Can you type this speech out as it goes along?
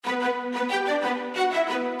Greenlight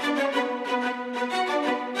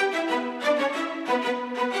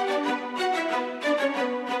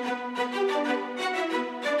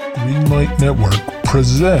Network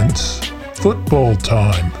presents Football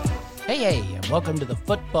Time. Hey, and welcome to the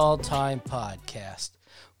Football Time Podcast.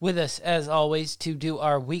 With us, as always, to do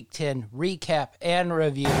our Week 10 recap and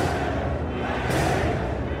review,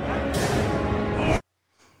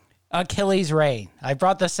 Achilles Rain. I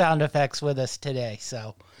brought the sound effects with us today,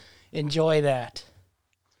 so enjoy that.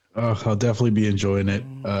 I'll definitely be enjoying it.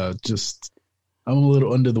 I'm a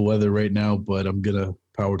little under the weather right now, but I'm going to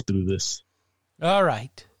power through this. All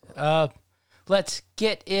right. Let's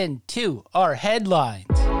get into our headlines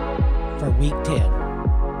for Week 10.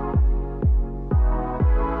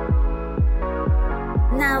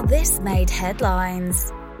 Now this made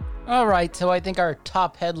headlines. All right, so I think our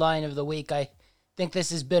top headline of the week, I think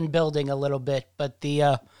this has been building a little bit, but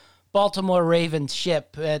the Baltimore Ravens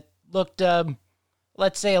ship, it looked,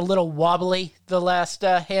 let's say, a little wobbly the last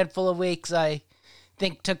handful of weeks. I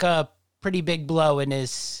think took a pretty big blow and is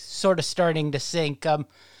sort of starting to sink.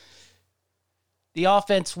 The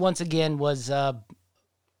offense, once again, was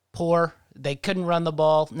poor. They couldn't run the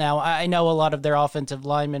ball. Now, I know a lot of their offensive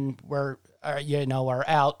linemen are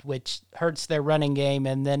out, which hurts their running game.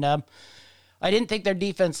 And then I didn't think their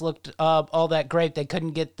defense looked all that great. They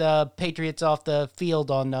couldn't get the Patriots off the field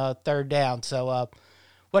on third down. So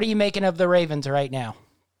what are you making of the Ravens right now?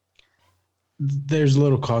 There's a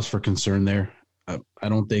little cause for concern there. I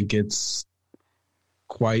don't think it's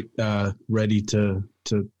quite ready to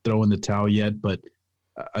throw in the towel yet, but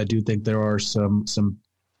I do think there are some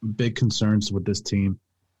big concerns with this team,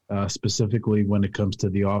 specifically when it comes to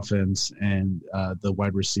the offense and the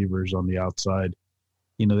wide receivers on the outside.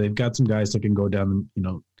 You know, they've got some guys that can go down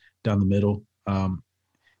the middle,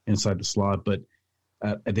 inside the slot, but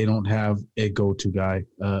they don't have a go-to guy,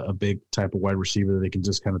 a big type of wide receiver that they can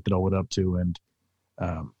just kind of throw it up to and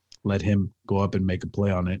let him go up and make a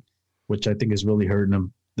play on it, which I think is really hurting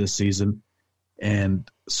them this season. And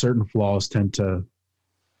certain flaws tend to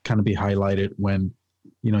kind of be highlighted when,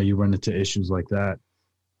 you run into issues like that.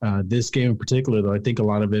 This game in particular, though, I think a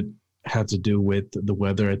lot of it had to do with the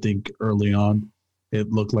weather. I think early on it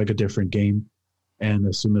looked like a different game. And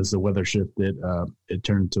as soon as the weather shifted, it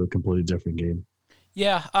turned into a completely different game.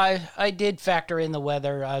 Yeah, I did factor in the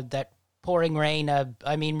weather, that pouring rain.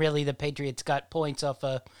 Really, the Patriots got points off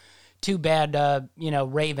two bad,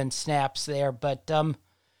 Raven snaps there. But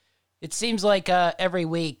it seems like every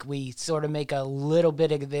week we sort of make a little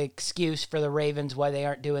bit of the excuse for the Ravens why they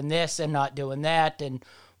aren't doing this and not doing that and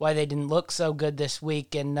why they didn't look so good this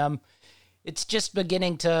week. And it's just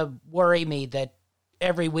beginning to worry me that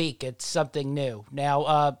every week it's something new. Now,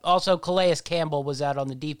 also Calais Campbell was out on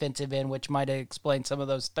the defensive end, which might have explained some of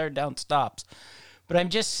those third down stops. But I'm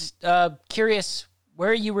just curious, where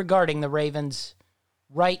are you regarding the Ravens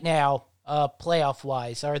right now,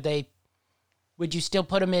 playoff-wise? Would you still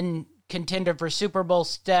put them in contender for Super Bowl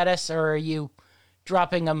status, or are you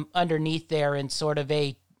dropping them underneath there in sort of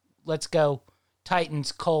a, let's go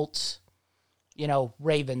Titans, Colts,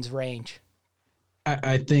 Ravens range?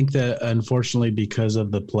 I think that, unfortunately, because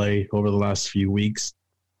of the play over the last few weeks,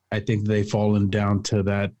 I think they've fallen down to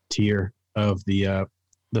that tier of the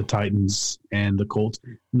Titans and the Colts.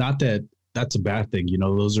 Not that that's a bad thing.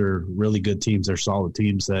 Those are really good teams. They're solid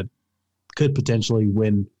teams that could potentially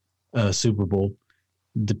win a Super Bowl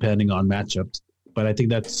depending on matchups. But I think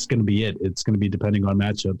that's going to be it. It's going to be depending on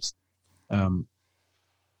matchups.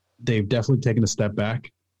 They've definitely taken a step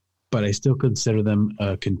back, but I still consider them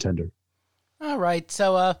a contender. All right,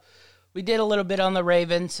 so we did a little bit on the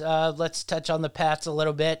Ravens. Let's touch on the Pats a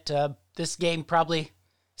little bit. This game probably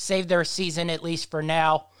saved their season, at least for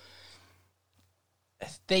now.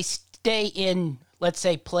 They stay in, let's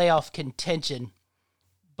say, playoff contention,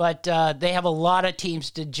 but they have a lot of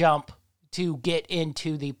teams to jump to get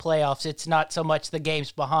into the playoffs. It's not so much the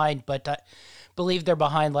games behind, but I believe they're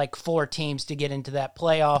behind like 4 teams to get into that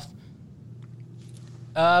playoff.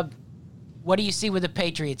 What do you see with the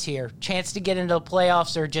Patriots here? Chance to get into the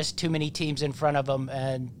playoffs, or just too many teams in front of them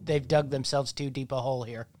and they've dug themselves too deep a hole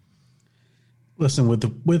here? Listen, with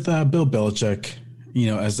Bill Belichick,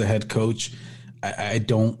 as the head coach, I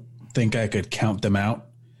don't think I could count them out,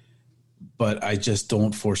 but I just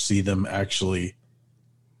don't foresee them actually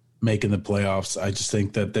making the playoffs. I just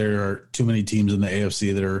think that there are too many teams in the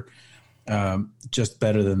AFC that are just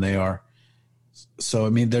better than they are. So,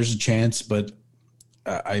 there's a chance, but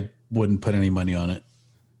I wouldn't put any money on it.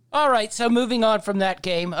 All right, so moving on from that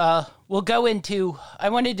game, we'll go into, I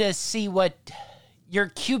wanted to see what your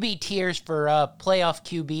QB tiers for playoff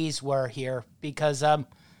QBs were here, because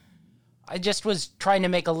I just was trying to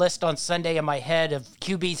make a list on Sunday in my head of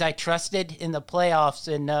QBs I trusted in the playoffs,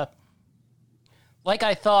 and like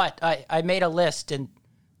I thought, I made a list, and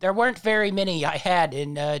there weren't very many I had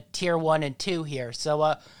in Tier 1 and 2 here.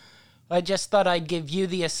 So I just thought I'd give you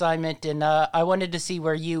the assignment, and I wanted to see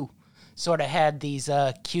where you sort of had these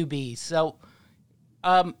QBs. So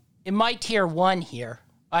in my Tier 1 here,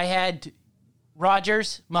 I had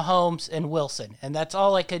Rodgers, Mahomes, and Wilson, and that's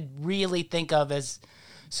all I could really think of as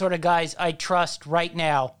sort of guys I trust right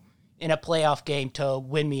now in a playoff game to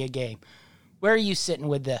win me a game. Where are you sitting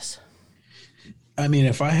with this? I mean,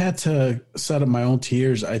 if I had to set up my own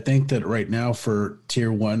tiers, I think that right now for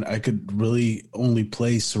Tier 1, I could really only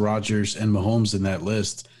place Rodgers and Mahomes in that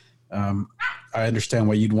list. I understand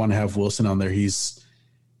why you'd want to have Wilson on there. He's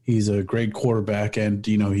a great quarterback, and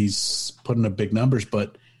he's putting up big numbers.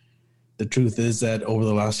 But the truth is that over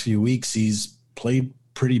the last few weeks, he's played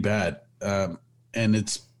pretty bad, and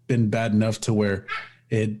it's been bad enough to where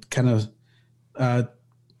it kind of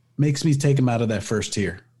makes me take him out of that first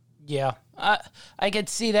tier. Yeah, I could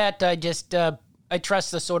see that. I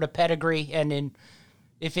trust the sort of pedigree, and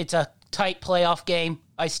if it's a tight playoff game,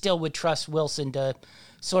 I still would trust Wilson to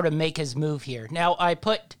sort of make his move here. Now, I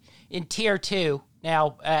put in Tier 2,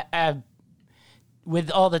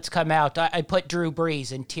 with all that's come out, I put Drew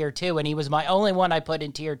Brees in Tier 2, and he was my only one I put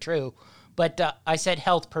in Tier 2. But I said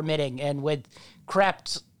health permitting, and with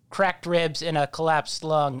cracked ribs and a collapsed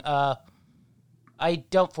lung, I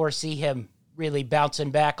don't foresee him really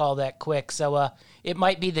bouncing back all that quick. So it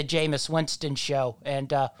might be the Jameis Winston show,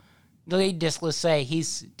 and needless to say,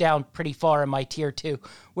 he's down pretty far in my Tier 2.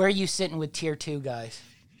 Where are you sitting with Tier 2, guys?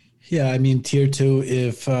 Yeah, I mean, Tier 2,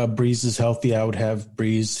 if Brees is healthy, I would have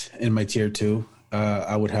Brees in my Tier 2.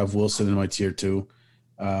 I would have Wilson in my Tier 2.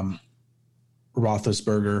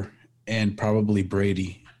 Roethlisberger and probably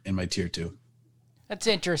Brady in my Tier 2. That's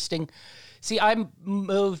interesting. See, I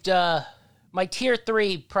moved my Tier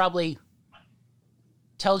 3 probably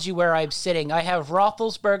tells you where I'm sitting. I have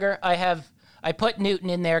Roethlisberger. I put Newton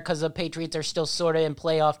in there because the Patriots are still sort of in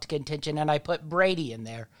playoff contention, and I put Brady in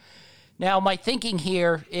there. Now, my thinking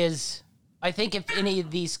here is I think if any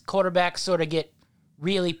of these quarterbacks sort of get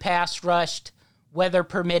really pass rushed, weather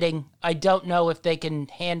permitting, I don't know if they can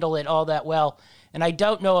handle it all that well. And I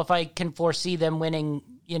don't know if I can foresee them winning,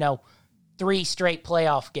 3 straight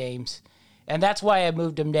playoff games. And that's why I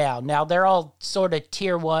moved them down. Now, they're all sort of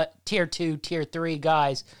Tier 1, Tier 2, Tier 3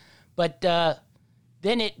 guys. But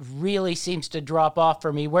then it really seems to drop off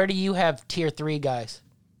for me. Where do you have Tier 3 guys?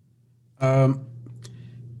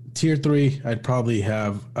 Tier 3, I'd probably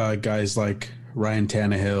have guys like Ryan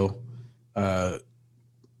Tannehill,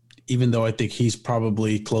 even though I think he's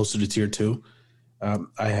probably closer to Tier 2.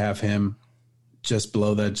 I have him just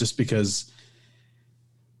below that just because,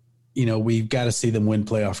 we've got to see them win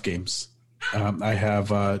playoff games. I have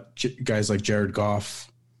guys like Jared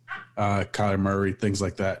Goff, Kyler Murray, things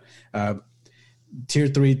like that. Tier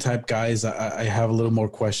 3 type guys, I have a little more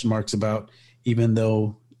question marks about, even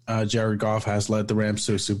though Jared Goff has led the Rams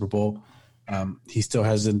to a Super Bowl. He still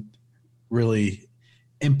hasn't really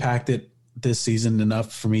impacted this season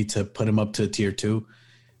enough for me to put him up to Tier 2.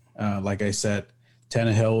 Like I said,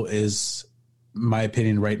 Tannehill is, in my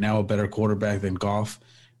opinion, right now a better quarterback than Goff,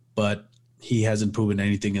 but he hasn't proven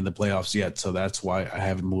anything in the playoffs yet, so that's why I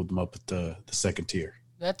haven't moved him up to the second tier.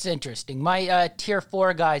 That's interesting. My Tier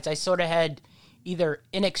 4 guys, I sort of had either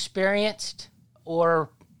inexperienced or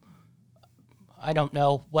I don't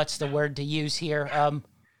know what's the word to use here.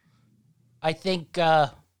 I think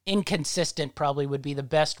inconsistent probably would be the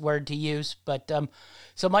best word to use. But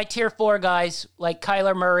so my Tier 4 guys, like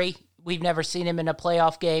Kyler Murray, we've never seen him in a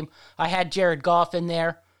playoff game. I had Jared Goff in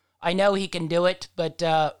there. I know he can do it, but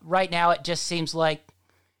right now it just seems like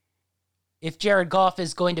if Jared Goff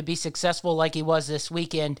is going to be successful like he was this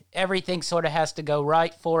weekend, everything sort of has to go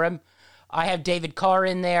right for him. I have David Carr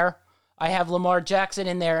in there. I have Lamar Jackson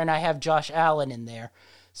in there, and I have Josh Allen in there.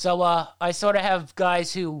 So I sort of have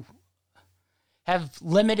guys who have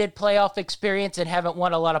limited playoff experience and haven't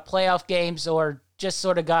won a lot of playoff games, or just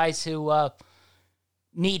sort of guys who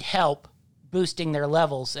need help boosting their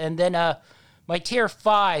levels. And then my Tier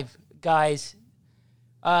 5 guys,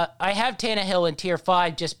 I have Tannehill in Tier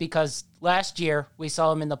 5 just because last year we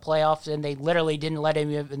saw him in the playoffs and they literally didn't let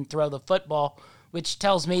him even throw the football, which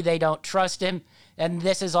tells me they don't trust him. And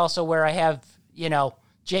this is also where I have,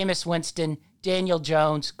 Jameis Winston, Daniel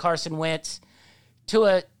Jones, Carson Wentz,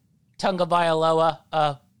 Tua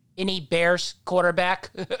Tagovailoa, any Bears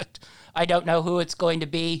quarterback. I don't know who it's going to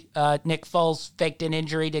be. Nick Foles faked an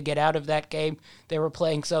injury to get out of that game. They were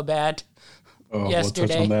playing so bad yesterday. We'll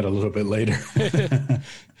touch on that a little bit later.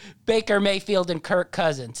 Baker Mayfield and Kirk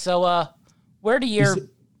Cousins. So Where do your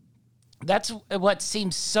that's what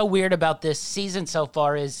seems so weird about this season so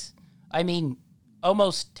far is, I mean,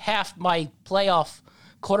 almost half my playoff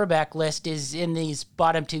quarterback list is in these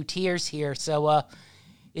bottom two tiers here. So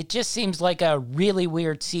it just seems like a really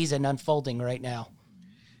weird season unfolding right now.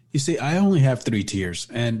 You see, I only have 3 tiers,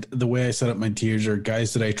 and the way I set up my tiers are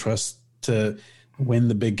guys that I trust to win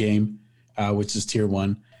the big game, which is tier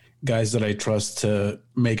 1, guys that I trust to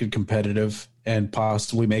make it competitive and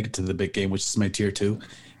possibly make it to the big game, which is my tier 2,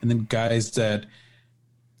 and then guys that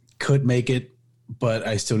could make it, but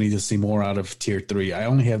I still need to see more out of tier 3. I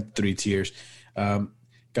only have 3 tiers.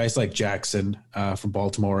 Guys like Jackson from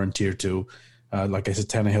Baltimore in tier 2. Like I said,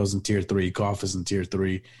 Tannehill's in tier 3. Goff is in tier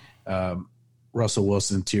 3. Russell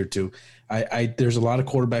Wilson in tier 2. There's a lot of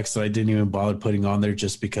quarterbacks that I didn't even bother putting on there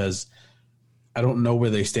just because I don't know where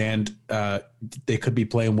they stand. They could be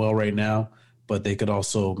playing well right now, but they could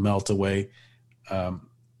also melt away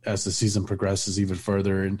as the season progresses even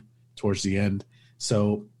further and towards the end.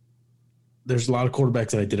 So there's a lot of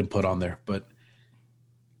quarterbacks that I didn't put on there, but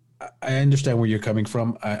I understand where you're coming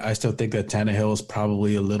from. I still think that Tannehill is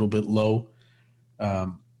probably a little bit low,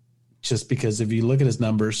 just because if you look at his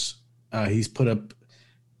numbers, he's put up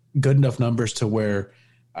good enough numbers to where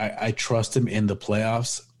I trust him in the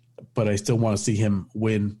playoffs, but I still want to see him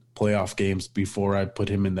win playoff games before I put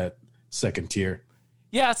him in that second tier.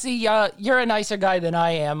 Yeah, see, you're a nicer guy than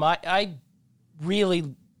I am. I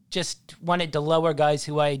really just wanted to lower guys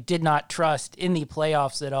who I did not trust in the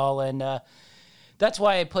playoffs at all, and that's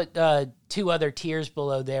why I put 2 other tiers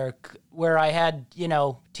below there, where I had,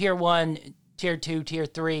 tier 1, tier 2, tier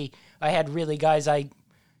 3. I had really guys I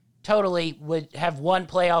totally would have won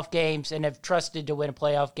playoff games and have trusted to win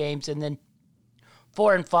playoff games, and then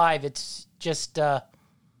 4 and 5, it's just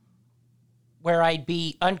where I'd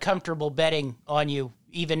be uncomfortable betting on you,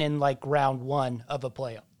 even in like round 1 of a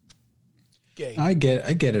playoff game. I get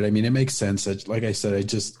it. I mean, it makes sense. Like I said,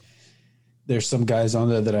 there's some guys on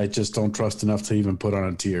there that I just don't trust enough to even put on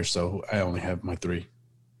a tier, so I only have my 3.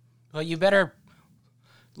 Well, you better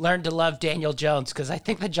learn to love Daniel Jones, because I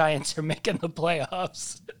think the Giants are making the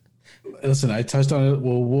playoffs. Listen, I touched on it.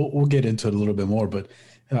 Well, we'll get into it a little bit more, but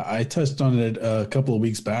I touched on it a couple of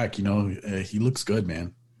weeks back. He looks good,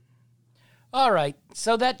 man. All right,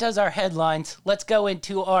 so that does our headlines. Let's go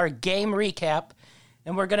into our game recap,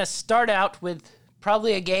 and we're going to start out with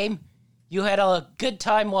probably a game you had a good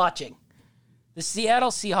time watching. The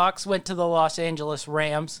Seattle Seahawks went to the Los Angeles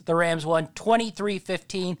Rams. The Rams won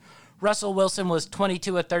 23-15. Russell Wilson was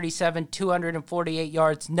 22 of 37, 248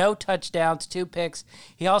 yards, no touchdowns, 2 picks.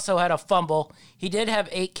 He also had a fumble. He did have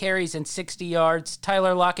 8 carries and 60 yards.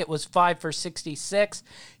 Tyler Lockett was 5 for 66.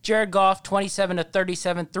 Jared Goff, 27 of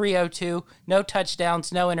 37, 302, no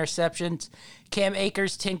touchdowns, no interceptions. Cam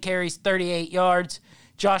Akers, 10 carries, 38 yards.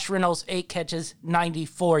 Josh Reynolds, 8 catches,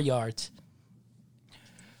 94 yards.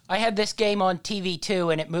 I had this game on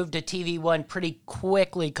TV2, and it moved to TV1 pretty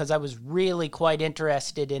quickly because I was really quite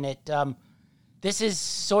interested in it. This is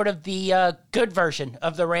sort of the good version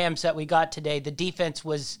of the Rams that we got today. The defense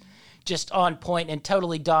was just on point and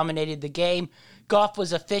totally dominated the game. Goff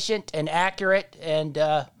was efficient and accurate, and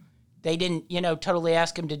they didn't, totally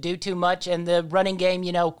ask him to do too much. And the running game,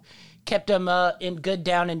 kept him in good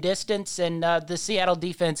down and distance. And the Seattle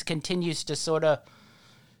defense continues to sort of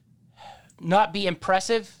not be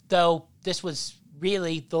impressive, though this was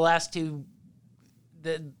really the last 2.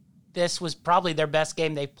 This was probably their best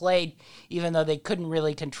game they've played, even though they couldn't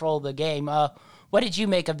really control the game. What did you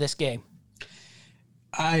make of this game?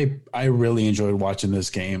 I really enjoyed watching this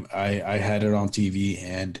game. I had it on TV,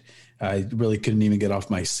 and I really couldn't even get off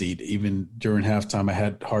my seat. Even during halftime, I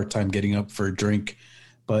had a hard time getting up for a drink.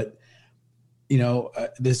 But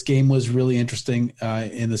this game was really interesting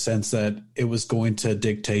in the sense that it was going to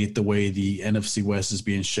dictate the way the NFC West is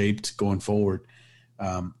being shaped going forward.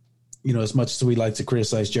 As much as we like to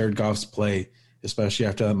criticize Jared Goff's play, especially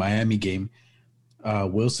after the Miami game,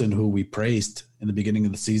 Wilson, who we praised in the beginning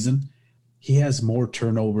of the season, he has more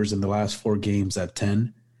turnovers in the last 4 games at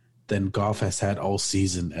 10 than Goff has had all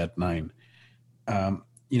season at 9,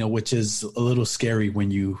 which is a little scary when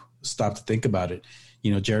you stop to think about it.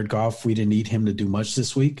 Jared Goff, we didn't need him to do much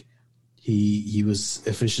this week. He was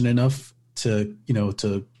efficient enough to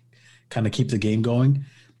kind of keep the game going.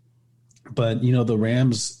 But, the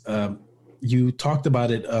Rams, you talked about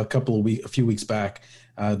it a few weeks back.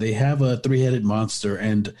 They have a 3-headed monster,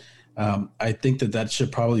 and I think that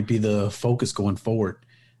should probably be the focus going forward.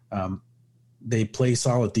 They play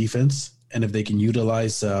solid defense, and if they can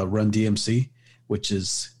utilize Run DMC, which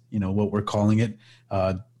is, what we're calling it,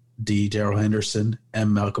 D, Darrell Henderson,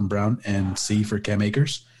 M, Malcolm Brown, and C for Cam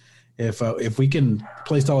Akers. If we can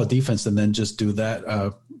play solid defense and then just do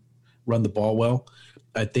that, run the ball well,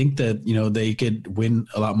 I think that they could win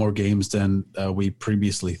a lot more games than we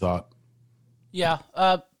previously thought. Yeah,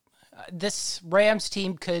 this Rams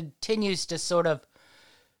team continues to sort of,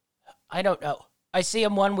 I don't know. I see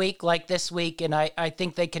them one week like this week, and I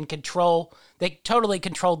think they totally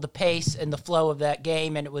controlled the pace and the flow of that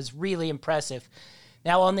game, and it was really impressive.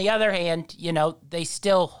 Now, on the other hand, they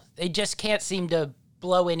just can't seem to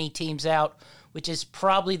blow any teams out, which is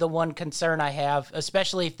probably the one concern I have,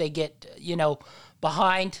 especially if they get,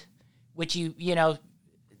 behind, which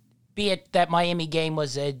be it that Miami game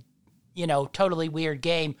was a, totally weird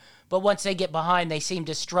game, but once they get behind, they seem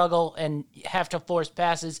to struggle and have to force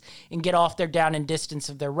passes and get off their down and distance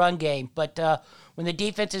of their run game. But when the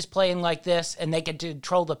defense is playing like this and they can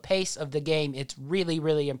control the pace of the game, it's really,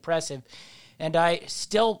 really impressive. And I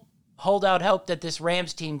still hold out hope that this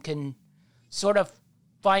Rams team can sort of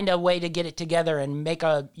find a way to get it together and make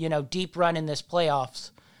a, deep run in this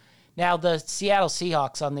playoffs. Now, the Seattle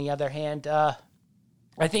Seahawks, on the other hand,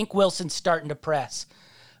 I think Wilson's starting to press.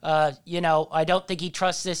 I don't think he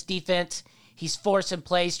trusts this defense. He's forcing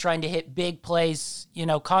plays, trying to hit big plays,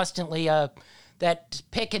 constantly. That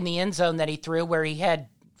pick in the end zone that he threw where he had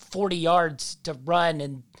 40 yards to run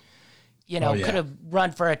and, could have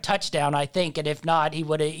run for a touchdown, I think. And if not, he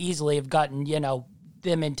would have easily have gotten,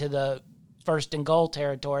 them into the first and goal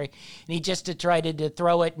territory. And he just tried to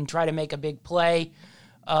throw it and try to make a big play.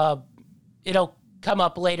 It'll come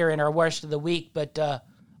up later in our worst of the week, but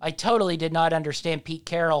I totally did not understand Pete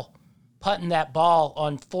Carroll putting that ball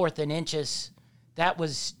on 4th and inches. That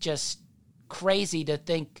was just crazy to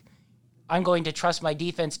think I'm going to trust my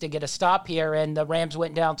defense to get a stop here, and the Rams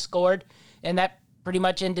went down, scored, and that pretty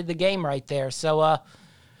much ended the game right there. So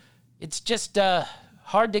it's just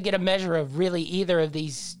hard to get a measure of really either of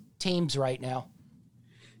these teams right now.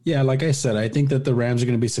 Yeah, like I said, I think that the Rams are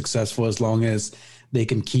going to be successful as long as they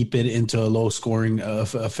can keep it into a low-scoring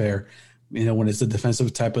affair. When it's a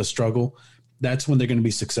defensive type of struggle, that's when they're going to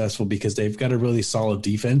be successful because they've got a really solid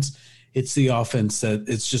defense. It's the offense that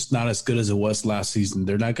it's just not as good as it was last season.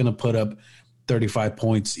 They're not going to put up 35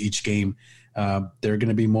 points each game. They're going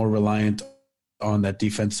to be more reliant on that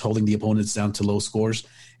defense, holding the opponents down to low scores,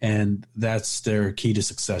 and that's their key to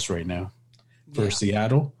success right now. For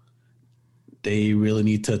Seattle, they really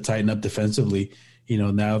need to tighten up defensively.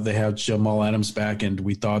 Now they have Jamal Adams back, and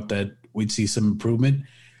we thought that we'd see some improvement,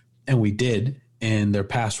 and we did in their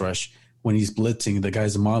pass rush. When he's blitzing, the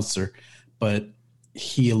guy's a monster, but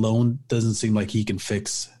he alone doesn't seem like he can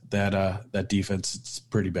fix that defense. It's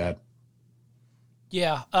pretty bad.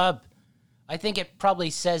 Yeah, I think it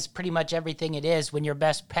probably says pretty much everything it is when your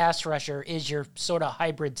best pass rusher is your sort of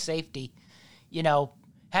hybrid safety.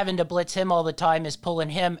 Having to blitz him all the time is pulling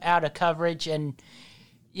him out of coverage. And,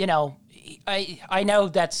 I know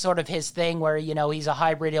that's sort of his thing where, he's a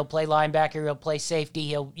hybrid. He'll play linebacker. He'll play safety.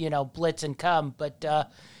 He'll, blitz and come. But to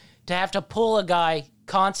have to pull a guy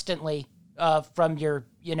constantly from your,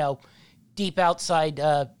 deep outside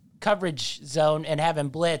coverage zone and have him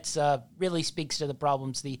blitz really speaks to the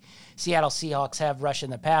problems the Seattle Seahawks have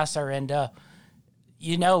rushing the passer. And,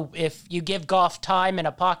 if you give Goff time in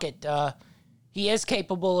a pocket, he is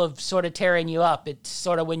capable of sort of tearing you up. It's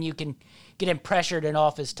sort of when you can get him pressured and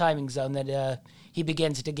off his timing zone that he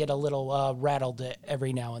begins to get a little rattled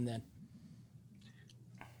every now and then.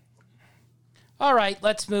 All right,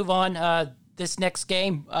 let's move on. This next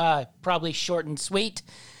game, probably short and sweet.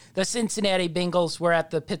 The Cincinnati Bengals were at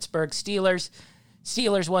the Pittsburgh Steelers.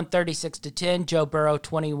 Steelers won 36-10. Joe Burrow,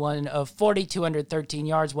 21 of 40, 213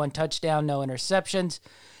 yards, 1 touchdown, no interceptions.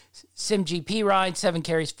 Samaje Perine, 7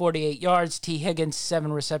 carries, 48 yards. T. Higgins,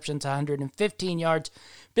 7 receptions, 115 yards.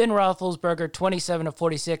 Ben Roethlisberger, 27 of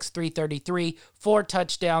 46, 333, 4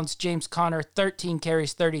 touchdowns. James Conner, 13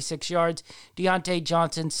 carries, 36 yards. Deontay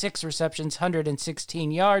Johnson, 6 receptions,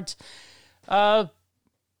 116 yards.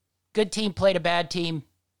 Good team played a bad team.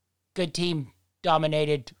 Good team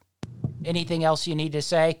dominated. Anything else you need to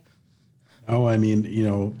say? Oh, I mean,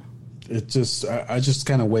 it just I just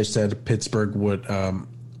kind of wish that Pittsburgh would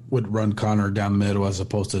run Connor down the middle as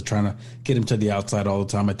opposed to trying to get him to the outside all the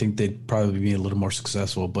time. I think they'd probably be a little more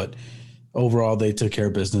successful, but overall they took care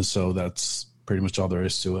of business, so that's pretty much all there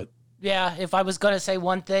is to it. Yeah, if I was going to say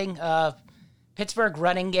one thing, Pittsburgh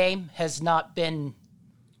running game has not been,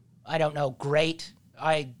 great.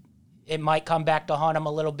 It might come back to haunt them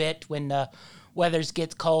a little bit when weathers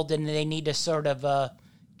gets cold and they need to sort of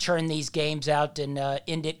churn these games out and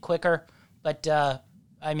end it quicker. But,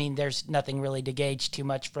 there's nothing really to gauge too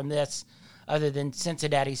much from this other than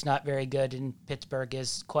Cincinnati's not very good and Pittsburgh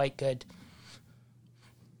is quite good.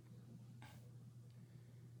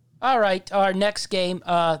 All right, our next game,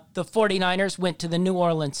 the 49ers went to the New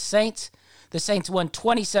Orleans Saints. The Saints won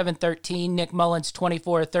 27-13. Nick Mullins,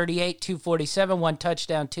 24-38, 247, 1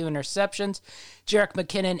 touchdown, 2 interceptions. Jerick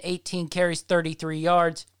McKinnon, 18 carries, 33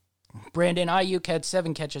 yards. Brandon Ayuk had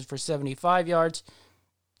 7 catches for 75 yards.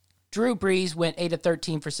 Drew Brees went 8 of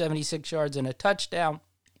 13 for 76 yards and a touchdown.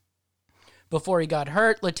 Before he got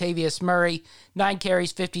hurt, Latavius Murray, 9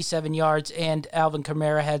 carries, 57 yards, and Alvin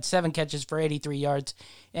Kamara had 7 catches for 83 yards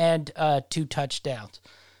and 2 touchdowns.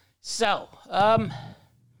 So,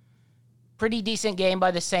 pretty decent game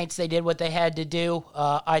by the Saints. They did what they had to do.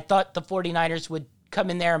 I thought the 49ers would come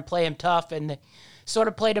in there and play them tough, and they sort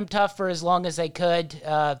of played them tough for as long as they could.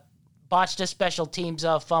 Botched a special teams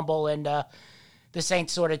fumble, and the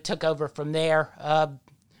Saints sort of took over from there.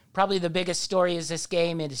 Probably the biggest story is this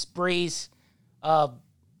game is Brees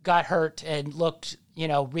got hurt and looked,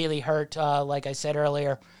 really hurt. Like I said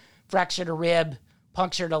earlier, fractured a rib,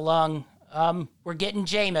 punctured a lung. We're getting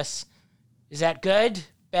Jameis. Is that good,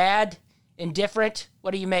 bad, indifferent?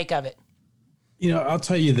 What do you make of it? I'll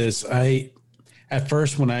tell you this. At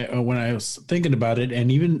first, when I was thinking about it,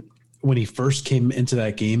 and even when he first came into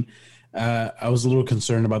that game, I was a little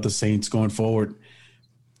concerned about the Saints going forward.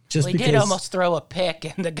 He did almost throw a pick,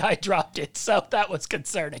 and the guy dropped it, so that was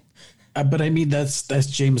concerning. But I mean, that's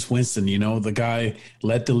Jameis Winston. The guy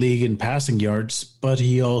led the league in passing yards, but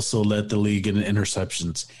he also led the league in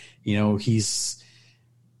interceptions. He's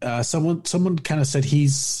someone kind of said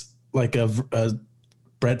he's like a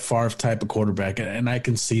Brett Favre type of quarterback, and I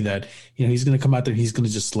can see that. He's going to come out there, he's going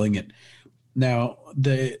to just sling it. Now,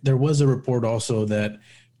 there was a report also that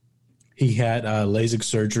he had LASIK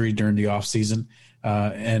surgery during the offseason.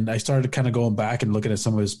 And I started kind of going back and looking at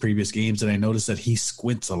some of his previous games, and I noticed that he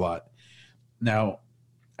squints a lot. Now,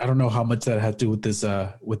 I don't know how much that had to do with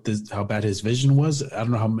this, how bad his vision was. I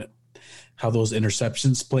don't know how those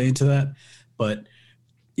interceptions play into that. But,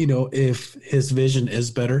 if his vision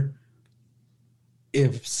is better,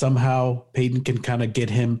 if somehow Peyton can kind of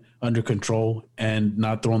get him under control and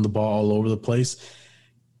not throwing the ball all over the place,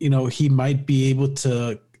 he might be able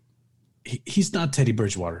to – he's not Teddy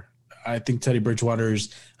Bridgewater. I think Teddy Bridgewater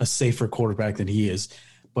is a safer quarterback than he is,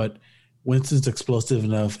 but Winston's explosive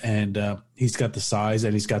enough, and he's got the size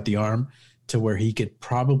and he's got the arm to where he could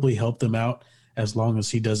probably help them out as long as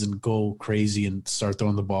he doesn't go crazy and start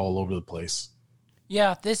throwing the ball all over the place.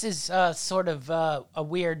 Yeah, this is sort of a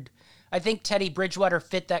weird – I think Teddy Bridgewater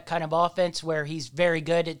fit that kind of offense where he's very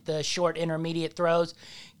good at the short intermediate throws,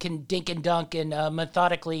 can dink and dunk and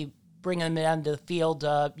methodically bring them onto the field,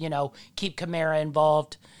 keep Kamara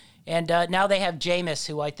involved. And now they have Jameis,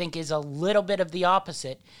 who I think is a little bit of the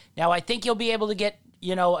opposite. Now, I think you'll be able to get,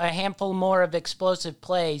 a handful more of explosive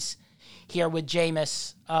plays here with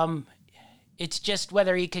Jameis. It's just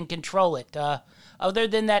whether he can control it. Other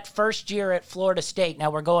than that first year at Florida State,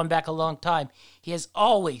 now we're going back a long time, he has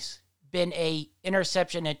always been a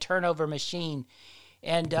interception and turnover machine.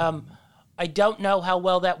 And I don't know how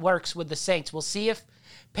well that works with the Saints. We'll see if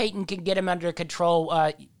Peyton can get him under control.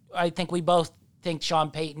 I think we both think Sean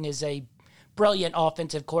Payton is a brilliant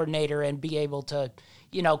offensive coordinator and be able to,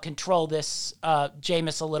 control this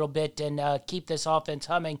Jameis a little bit and keep this offense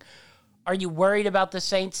humming. Are you worried about the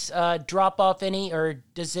Saints drop off any, or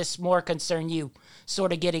does this more concern you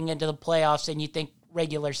sort of getting into the playoffs and you think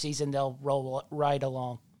regular season they'll roll right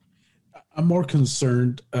along? I'm more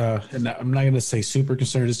concerned, and I'm not going to say super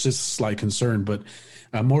concerned, it's just a slight concern, but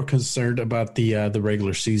I'm more concerned about the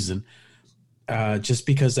regular season. Just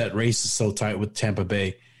because that race is so tight with Tampa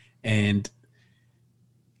Bay, and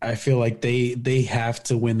I feel like they have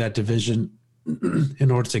to win that division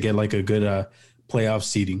in order to get like a good playoff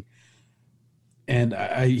seeding. And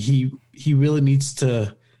he really needs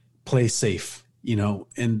to play safe,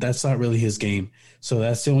 and that's not really his game. So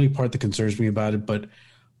that's the only part that concerns me about it. But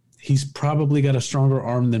he's probably got a stronger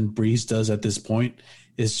arm than Brees does at this point.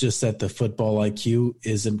 It's just that the football IQ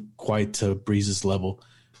isn't quite to Brees' level.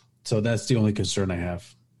 So that's the only concern I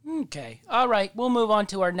have. Okay. All right. We'll move on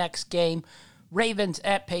to our next game. Ravens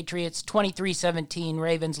at Patriots, 23-17.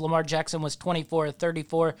 Ravens, Lamar Jackson was 24-34,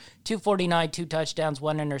 249, 2 touchdowns,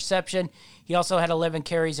 1 interception. He also had 11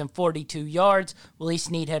 carries and 42 yards. Willie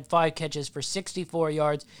Snead had 5 catches for 64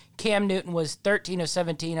 yards. Cam Newton was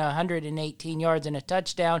 13-17, 118 yards and a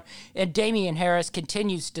touchdown. And Damian Harris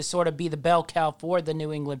continues to sort of be the bell cow for the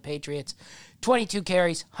New England Patriots. 22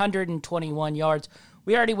 carries, 121 yards.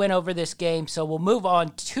 We already went over this game, so we'll move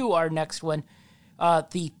on to our next one.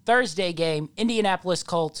 The Thursday game, Indianapolis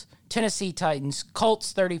Colts, Tennessee Titans.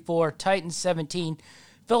 Colts 34, Titans 17.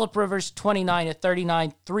 Phillip Rivers, 29 of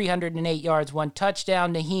 39, 308 yards, 1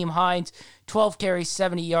 touchdown. Nyheim Hines, 12 carries,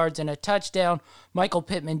 70 yards, and a touchdown. Michael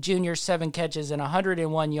Pittman Jr., 7 catches and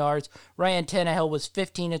 101 yards. Ryan Tannehill was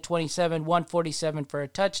 15 of 27, 147 for a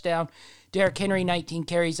touchdown. Derrick Henry, 19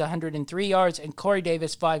 carries, 103 yards. And Corey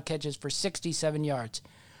Davis, 5 catches for 67 yards.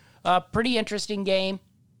 Pretty interesting game.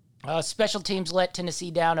 Special teams let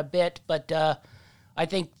Tennessee down a bit, but I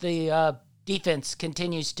think the defense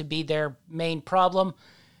continues to be their main problem.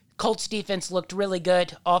 Colts defense looked really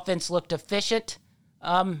good. Offense looked efficient.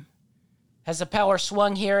 Has the power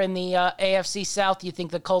swung here in the AFC South? You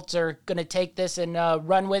think the Colts are going to take this and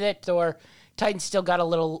run with it, or Titans still got a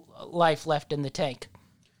little life left in the tank?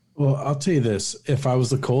 Well, I'll tell you this. If I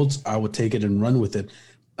was the Colts, I would take it and run with it.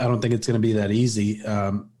 I don't think it's going to be that easy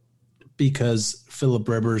because Phillip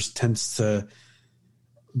Rivers tends to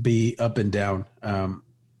be up and down.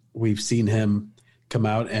 We've seen him come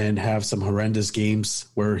out and have some horrendous games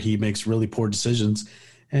where he makes really poor decisions,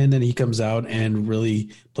 and then he comes out and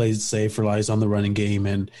really plays it safe, relies on the running game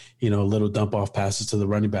and, little dump off passes to the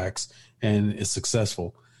running backs and is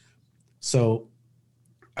successful. So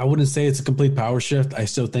I wouldn't say it's a complete power shift. I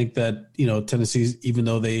still think that, Tennessee, even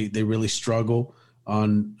though they really struggle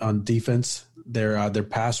on defense, their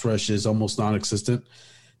pass rush is almost non-existent.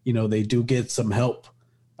 They do get some help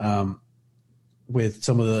with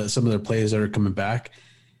some of their players that are coming back,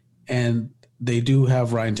 and they do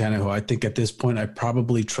have Ryan Tannehill. I think at this point I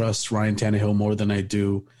probably trust Ryan Tannehill more than I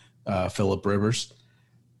do Phillip Rivers,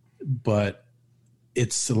 but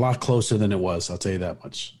it's a lot closer than it was. I'll tell you that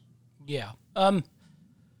much. Yeah.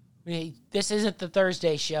 This isn't the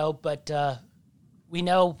Thursday show, but we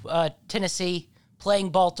know Tennessee playing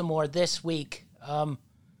Baltimore this week.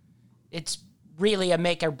 It's really a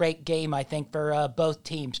make-or-break game, I think, for both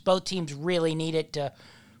teams. Both teams really need it to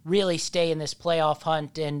really stay in this playoff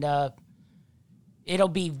hunt, and it'll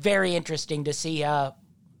be very interesting to see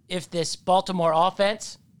if this Baltimore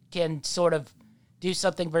offense can sort of do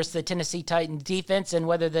something versus the Tennessee Titans defense, and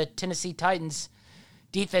whether the Tennessee Titans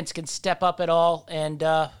defense can step up at all. And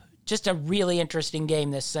just a really interesting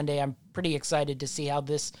game this Sunday. I'm pretty excited to see how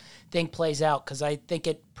this thing plays out, because I think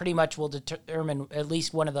it pretty much will determine at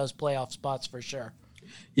least one of those playoff spots for sure.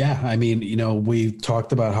 Yeah, I mean, we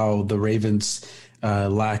talked about how the Ravens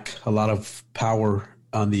lack a lot of power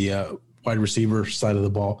on the wide receiver side of the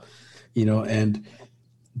ball, and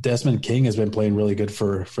Desmond King has been playing really good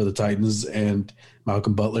for the Titans, and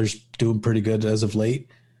Malcolm Butler's doing pretty good as of late.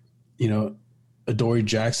 Adoree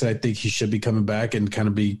Jackson, I think he should be coming back and kind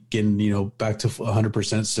of be getting, back to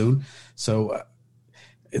 100% soon. So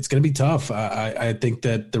it's going to be tough. I think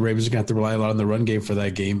that the Ravens are going to have to rely a lot on the run game for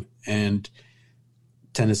that game. And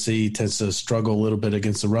Tennessee tends to struggle a little bit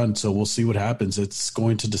against the run. So we'll see what happens. It's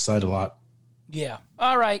going to decide a lot. Yeah.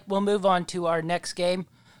 All right. We'll move on to our next game.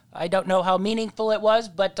 I don't know how meaningful it was,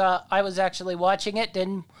 but I was actually watching it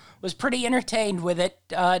and was pretty entertained with it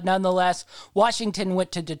nonetheless. Washington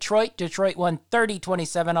went to Detroit. Detroit won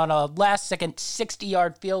 30-27 on a last-second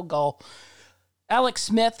 60-yard field goal. Alex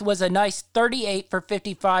Smith was a nice 38 for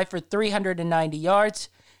 55 for 390 yards.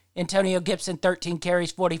 Antonio Gibson, 13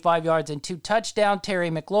 carries, 45 yards, and 2 touchdowns. Terry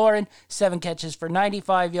McLaurin, 7 catches for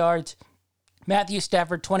 95 yards. Matthew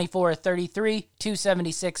Stafford, 24 of 33,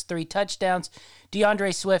 276, 3 touchdowns.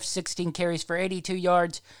 DeAndre Swift, 16 carries for 82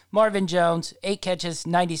 yards. Marvin Jones, 8 catches,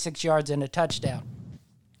 96 yards, and a touchdown.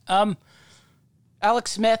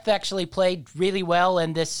 Alex Smith actually played really well,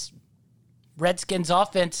 and this Redskins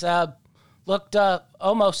offense looked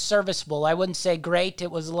almost serviceable. I wouldn't say great.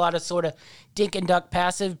 It was a lot of sort of dink and duck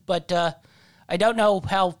passive, but I don't know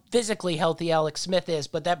how physically healthy Alex Smith is,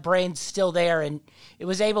 but that brain's still there, and it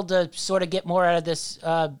was able to sort of get more out of this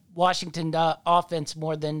Washington offense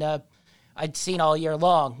more than I'd seen all year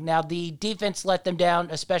long. Now, the defense let them down,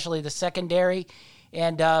 especially the secondary,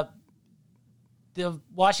 and the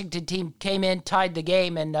Washington team came in, tied the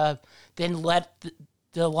game, and then let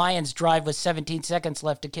the Lions drive with 17 seconds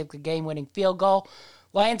left to kick the game-winning field goal.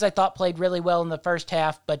 Lions, I thought, played really well in the first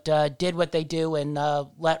half, but did what they do and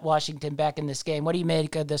let Washington back in this game. What do you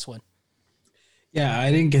make of this one? Yeah,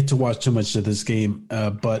 I didn't get to watch too much of this game,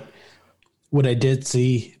 but what I did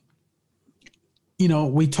see,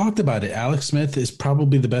 we talked about it. Alex Smith is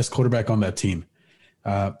probably the best quarterback on that team,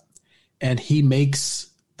 and he makes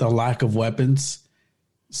the lack of weapons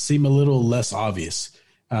seem a little less obvious.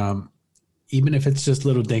 Even if it's just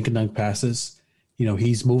little dink and dunk passes,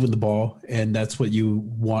 he's moving the ball, and that's what you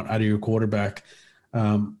want out of your quarterback.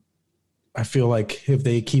 I feel like if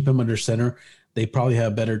they keep him under center, they probably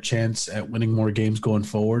have a better chance at winning more games going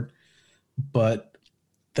forward. But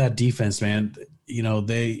that defense, man,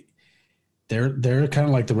 they they're kind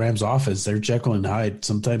of like the Rams offense. They're Jekyll and Hyde.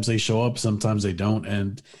 Sometimes they show up, sometimes they don't.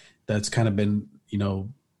 And that's kind of been,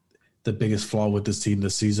 the biggest flaw with this team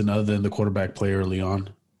this season, other than the quarterback play early on.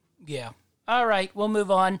 Yeah. All right, we'll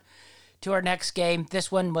move on to our next game.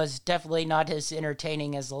 This one was definitely not as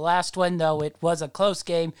entertaining as the last one, though it was a close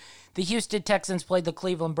game. The Houston Texans played the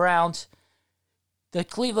Cleveland Browns. The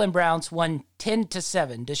Cleveland Browns won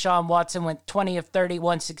 10-7. Deshaun Watson went 20 of 30,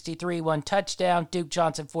 163, 1 touchdown. Duke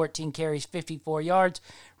Johnson, 14 carries, 54 yards.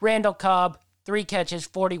 Randall Cobb, 3 catches,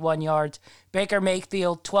 41 yards. Baker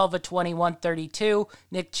Mayfield, 12 of 20, 132.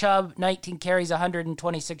 Nick Chubb, 19 carries,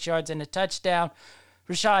 126 yards and a touchdown.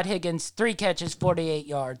 Rashad Higgins, 3 catches, 48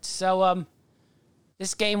 yards. So,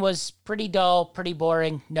 this game was pretty dull, pretty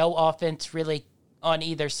boring. No offense really on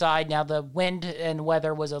either side. Now, the wind and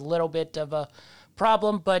weather was a little bit of a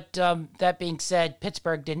problem, but that being said,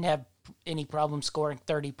 Pittsburgh didn't have any problem scoring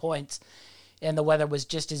 30 points, and the weather was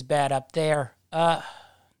just as bad up there.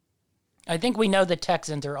 I think we know the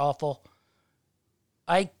Texans are awful.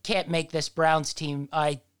 I can't make this Browns team.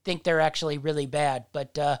 I think they're actually really bad,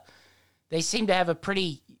 but they seem to have a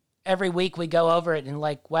pretty, every week we go over it and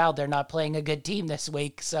like, wow, they're not playing a good team this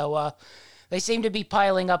week. So they seem to be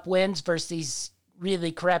piling up wins versus these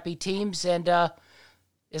really crappy teams, and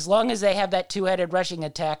as long as they have that two-headed rushing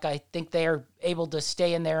attack, I think they are able to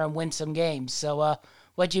stay in there and win some games. So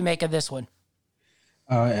what'd you make of this one?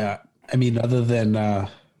 I mean, other than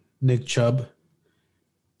Nick Chubb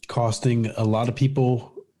costing a lot of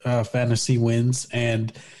people fantasy wins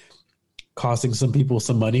and costing some people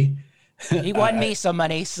some money. He won me some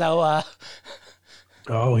money, so...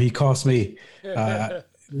 Oh, he cost me.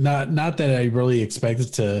 Not that I really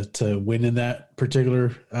expected to win in that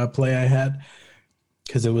particular play I had,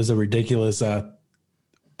 because it was a ridiculous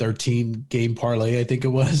 13-game parlay, I think it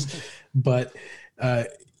was. But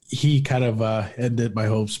he kind of ended my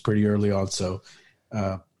hopes pretty early on. So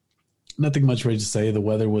nothing much really to say. The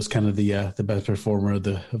weather was kind of the best performer of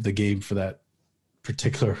the game for that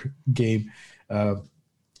particular game.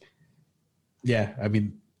 Yeah, I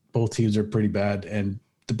mean, both teams are pretty bad, and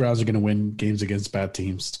the Browns are going to win games against bad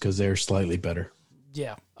teams because they're slightly better.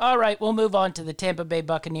 Yeah. All right, we'll move on to the Tampa Bay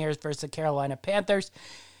Buccaneers versus the Carolina Panthers.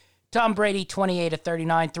 Tom Brady, 28 of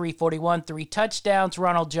 39, 341, 3 touchdowns.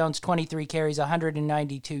 Ronald Jones, 23 carries,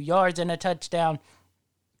 192 yards and a touchdown.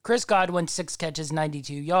 Chris Godwin, 6 catches,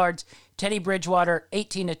 92 yards. Teddy Bridgewater,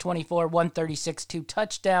 18 of 24, 136, 2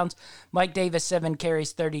 touchdowns. Mike Davis, 7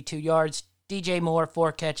 carries, 32 yards. DJ Moore,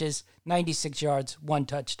 4 catches, 96 yards, 1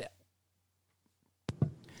 touchdown.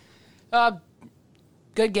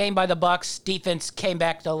 Good game by the Bucs. Defense came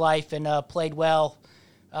back to life and played well.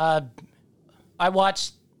 I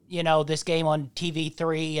watched, this game on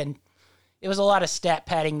TV3, and it was a lot of stat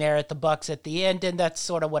padding there at the Bucs at the end, and that's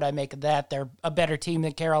sort of what I make of that. They're a better team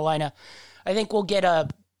than Carolina. I think we'll get a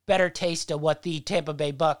better taste of what the Tampa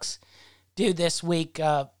Bay Bucs do this week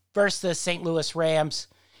versus the St. Louis Rams.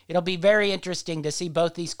 It'll be very interesting to see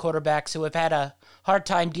both these quarterbacks who have had a hard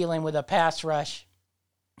time dealing with a pass rush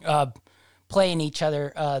playing each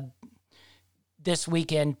other this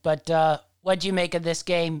weekend. But what'd you make of this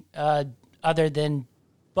game other than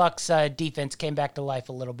Bucs defense came back to life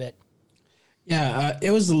a little bit? Yeah,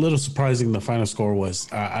 it was a little surprising the final score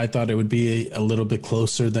was. I thought it would be a little bit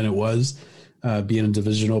closer than it was, being a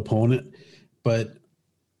divisional opponent. But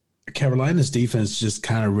Carolina's defense just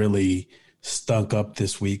kind of really stunk up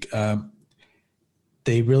this week.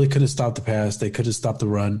 They really couldn't stop the pass. They couldn't stop the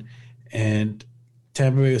run. And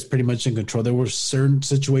Tampa Bay was pretty much in control. There were certain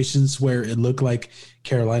situations where it looked like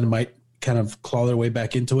Carolina might kind of claw their way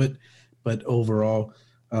back into it. But overall,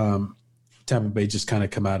 Tampa Bay just kind of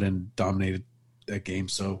come out and dominated that game.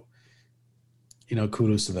 So,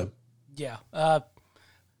 kudos to them. Yeah. Are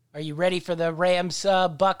you ready for the Rams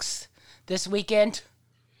Bucs this weekend?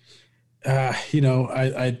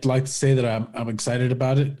 I'd like to say that I'm excited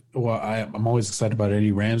about it. Well, I'm always excited about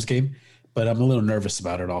any Rams game, but I'm a little nervous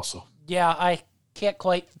about it also. Yeah, I can't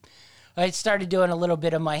quite. I started doing a little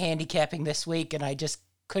bit of my handicapping this week, and I just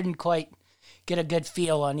couldn't quite get a good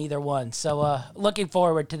feel on either one. So looking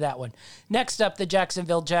forward to that one. Next up, the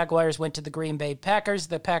Jacksonville Jaguars went to the Green Bay Packers.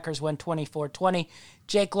 The Packers won 24-20.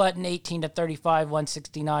 Jake Luton, 18 of 35,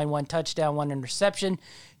 169, 1 touchdown, 1 interception.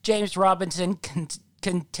 James Robinson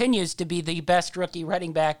continues to be the best rookie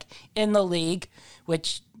running back in the league,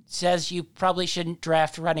 which says you probably shouldn't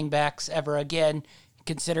draft running backs ever again,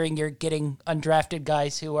 considering you're getting undrafted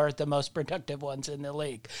guys who are the most productive ones in the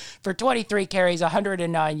league. For 23 carries,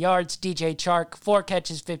 109 yards. DJ Chark, 4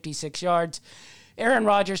 catches, 56 yards. Aaron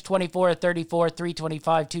Rodgers, 24 of 34,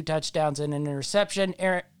 325, 2 touchdowns and an interception.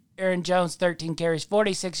 Aaron Jones, 13 carries,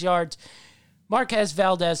 46 yards. Marquez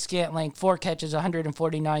Valdez-Scantling, 4 catches,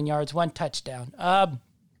 149 yards, 1 touchdown.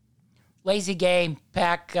 Lazy game.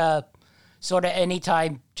 Pack, sort of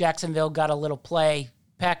anytime Jacksonville got a little play,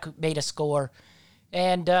 Pack made a score.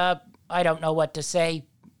 And I don't know what to say.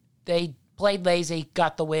 They played lazy,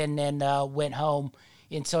 got the win, and went home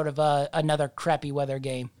in sort of another crappy weather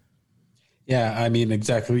game. Yeah, I mean,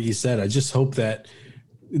 exactly what you said. I just hope that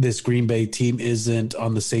this Green Bay team isn't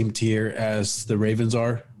on the same tier as the Ravens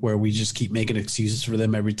are, where we just keep making excuses for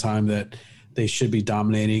them every time that they should be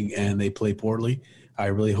dominating and they play poorly. I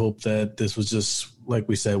really hope that this was just, like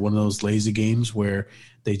we said, one of those lazy games where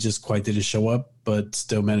they just quite didn't show up, but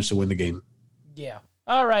still managed to win the game. Yeah.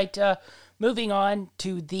 All right. Moving on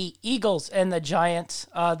to the Eagles and the Giants.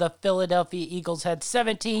 The Philadelphia Eagles had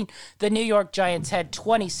 17. The New York Giants had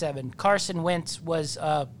 27. Carson Wentz was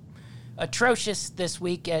atrocious this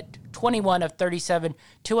week at 21 of 37,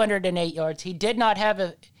 208 yards. He did not have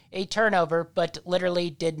a turnover, but literally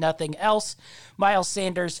did nothing else. Miles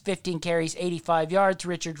Sanders, 15 carries, 85 yards.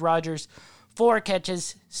 Richard Rodgers, 4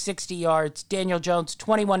 catches, 60 yards. Daniel Jones,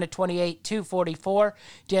 21 to 28, 244.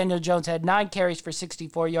 Daniel Jones had 9 carries for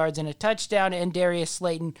 64 yards and a touchdown. And Darius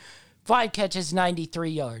Slayton, 5 catches,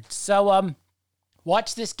 93 yards. So,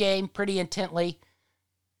 watch this game pretty intently.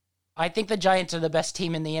 I think the Giants are the best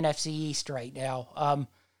team in the NFC East right now.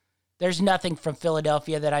 There's nothing from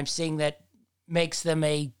Philadelphia that I'm seeing that makes them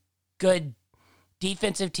a good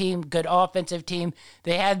defensive team, good offensive team.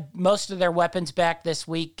 They had most of their weapons back this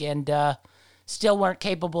week and still weren't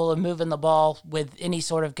capable of moving the ball with any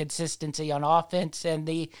sort of consistency on offense, and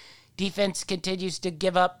the defense continues to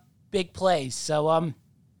give up big plays. So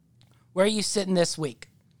where are you sitting this week?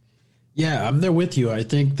 Yeah, I'm there with you. I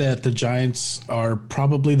think that the Giants are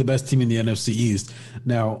probably the best team in the NFC East.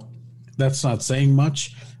 Now, that's not saying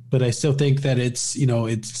much, but I still think that it's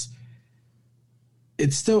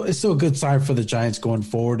still a good sign for the Giants going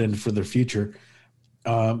forward and for their future.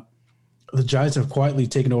 The Giants have quietly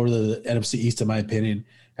taken over the NFC East, in my opinion,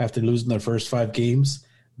 after losing their first 5 games.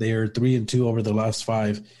 They are 3-2 over the last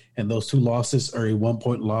 5, and those 2 losses are a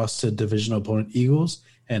 1-point loss to divisional opponent Eagles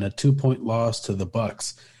and a 2-point loss to the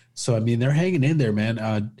Bucs. So, I mean, they're hanging in there,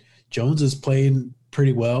 man. Jones is playing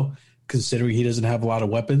pretty well, considering he doesn't have a lot of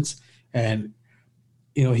weapons. And,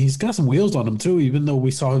 you know, he's got some wheels on him, too, even though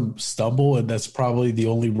we saw him stumble, and that's probably the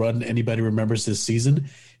only run anybody remembers this season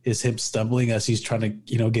is him stumbling as he's trying to,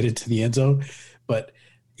 you know, get into the end zone. But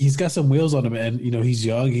he's got some wheels on him, and, you know, he's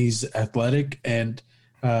young, he's athletic, and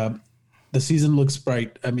the season looks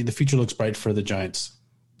bright. I mean, the future looks bright for the Giants.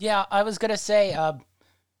 Yeah, I was going to say,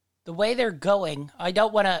 the way they're going, I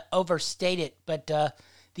don't want to overstate it, but the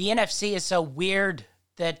NFC is so weird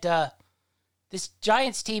that this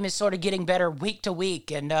Giants team is sort of getting better week to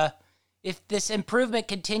week. And if this improvement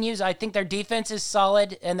continues, I think their defense is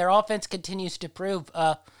solid and their offense continues to prove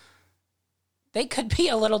they could be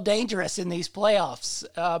a little dangerous in these playoffs.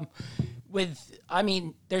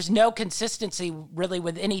 There's no consistency really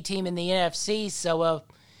with any team in the NFC, so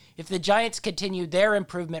if the Giants continue their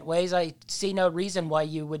improvement ways, I see no reason why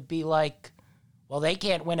you would be like, well, they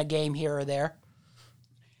can't win a game here or there.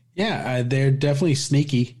 Yeah, they're definitely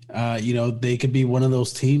sneaky. They could be one of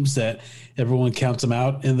those teams that everyone counts them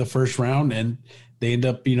out in the first round, and they end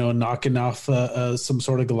up, knocking off some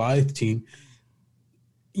sort of Goliath team.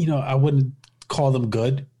 I wouldn't call them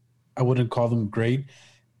good. I wouldn't call them great,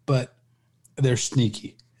 but they're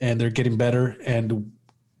sneaky, and they're getting better, and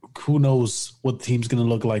who knows what the team's going to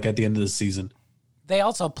look like at the end of the season. They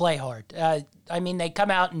also play hard. They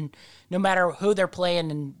come out, and no matter who they're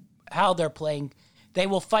playing and how they're playing, they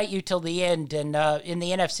will fight you till the end. And in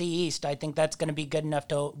the NFC East, I think that's going to be good enough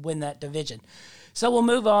to win that division. So we'll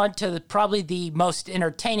move on to probably the most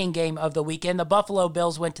entertaining game of the weekend. The Buffalo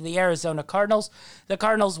Bills went to the Arizona Cardinals. The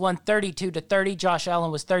Cardinals won 32-30. Josh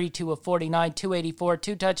Allen was 32 of 49, 284,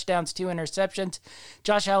 2 touchdowns, 2 interceptions.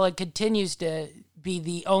 Josh Allen continues to be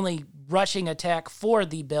the only rushing attack for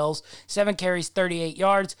the Bills. 7 carries, 38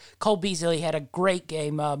 yards. Cole Beasley had a great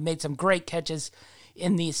game, made some great catches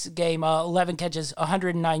in this game. 11 catches,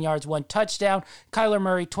 109 yards, 1 touchdown. Kyler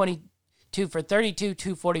Murray, 22 for 32,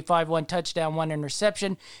 245, 1 touchdown, 1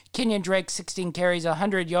 interception. Kenyon Drake, 16 carries,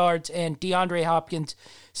 100 yards. And DeAndre Hopkins,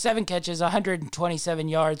 7 catches, 127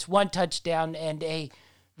 yards, 1 touchdown, and a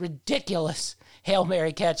ridiculous Hail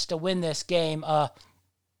Mary catch to win this game.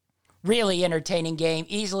 Really entertaining game,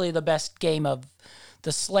 easily the best game of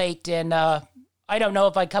the slate. And I don't know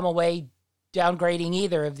if I come away downgrading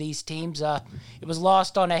either of these teams. It was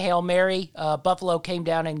lost on a Hail Mary. Buffalo came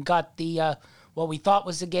down and got the what we thought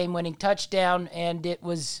was a game-winning touchdown, and it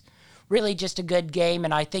was really just a good game,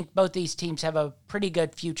 and I think both these teams have a pretty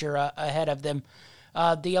good future ahead of them.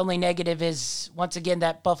 The only negative is, once again,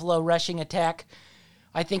 that Buffalo rushing attack.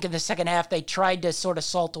 I think in the second half they tried to sort of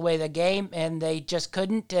salt away the game, and they just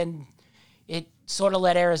couldn't, and it sort of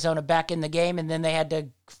let Arizona back in the game, and then they had to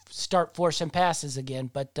start forcing passes again.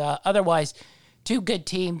 But otherwise, two good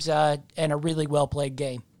teams and a really well-played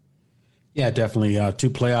game. Yeah, definitely. Two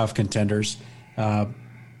playoff contenders.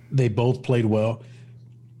 They both played well.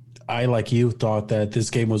 I, like you, thought that this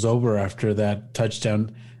game was over after that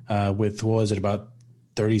touchdown with, what was it, about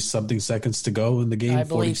 30-something seconds to go in the game? I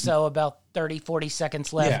believe so, about 30, 40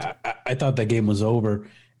 seconds left. Yeah, I thought that game was over,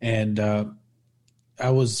 and I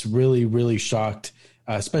was really, really shocked,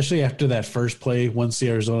 especially after that first play. Once the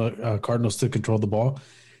Arizona Cardinals took control of the ball,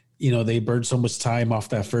 they burned so much time off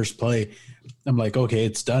that first play. I'm like, okay,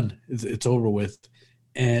 it's done. It's over with.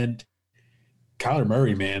 And Kyler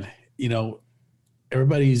Murray, man,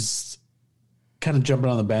 everybody's kind of jumping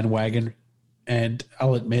on the bandwagon, and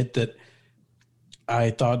I'll admit that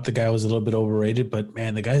I thought the guy was a little bit overrated, but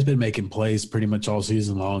man, the guy's been making plays pretty much all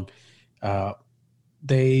season long.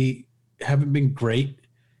 They haven't been great,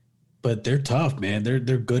 but they're tough, man. They're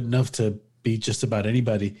good enough to beat just about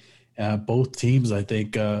anybody. Both teams, I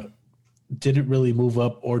think, didn't really move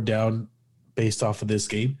up or down based off of this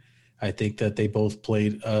game. I think that they both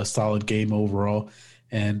played a solid game overall,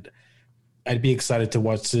 and I'd be excited to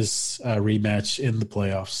watch this rematch in the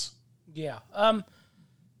playoffs. Yeah.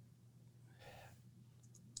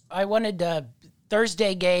 I wanted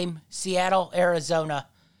Thursday game, Seattle, Arizona.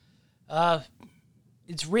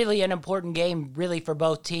 It's really an important game, really, for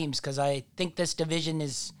both teams, because I think this division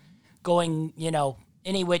is going,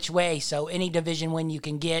 any which way. So any division win you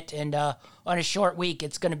can get, and on a short week,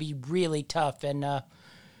 it's going to be really tough. And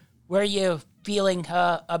where are you feeling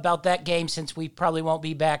about that game, since we probably won't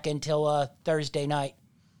be back until Thursday night?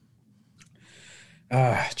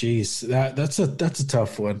 Geez, that's a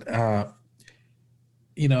tough one.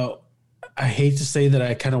 I hate to say that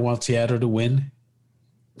I kind of want Seattle to win,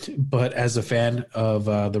 but as a fan of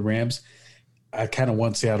the Rams, I kind of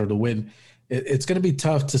want Seattle to win. It's going to be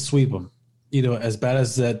tough to sweep them. As bad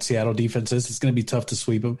as that Seattle defense is, it's going to be tough to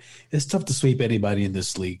sweep them. It's tough to sweep anybody in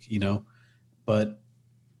this league, But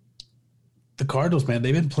the Cardinals, man,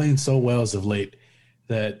 they've been playing so well as of late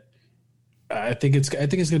that I think it's going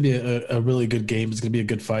to be a really good game. It's going to be a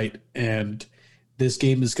good fight, and this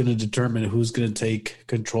game is going to determine who's going to take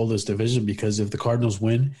control of this division, because if the Cardinals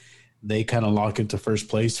win, they kind of lock into first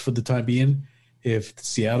place for the time being. If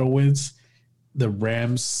Seattle wins, the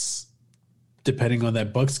Rams, depending on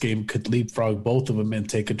that Bucs game, could leapfrog both of them and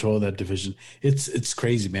take control of that division. It's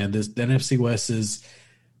crazy, man. The NFC West is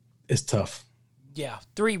tough. Yeah,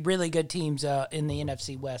 three really good teams in the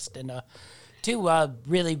NFC West, and two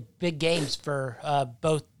really big games for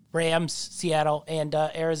both Rams, Seattle, and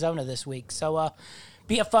Arizona this week. So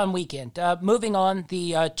be a fun weekend. Moving on,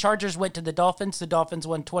 the Chargers went to the Dolphins. The Dolphins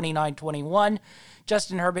won 29-21.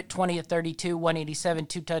 Justin Herbert, 20-32, 187,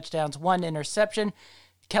 2 touchdowns, 1 interception.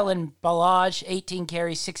 Kellen Ballage, 18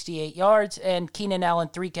 carries, 68 yards. And Keenan Allen,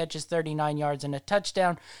 3 catches, 39 yards, and a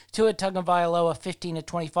touchdown. Tua Tagovailoa,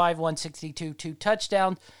 15-25, 162, 2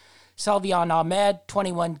 touchdowns. Salvion Ahmed,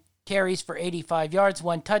 21 carries for 85 yards,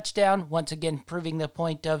 1 touchdown. Once again, proving the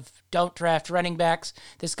point of don't draft running backs.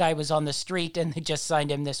 This guy was on the street, and they just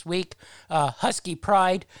signed him this week. Husky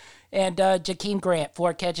pride. And Jakeem Grant,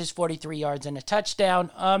 4 catches, 43 yards, and a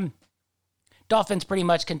touchdown. Dolphins pretty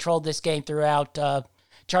much controlled this game throughout.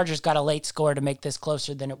 Chargers got a late score to make this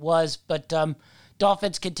closer than it was, but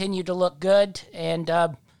Dolphins continue to look good, and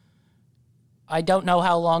I don't know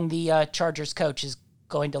how long the Chargers coach is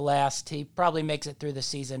going to last. He probably makes it through the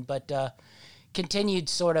season, but continued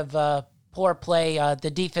sort of poor play.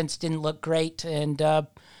 The defense didn't look great, and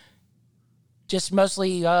just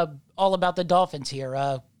mostly all about the Dolphins here.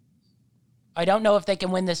 I don't know if they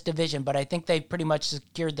can win this division, but I think they pretty much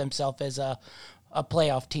secured themselves as a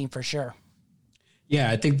playoff team for sure. Yeah,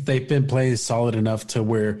 I think they've been playing solid enough to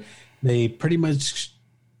where they pretty much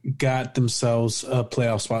got themselves a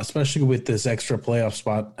playoff spot, especially with this extra playoff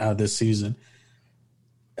spot this season.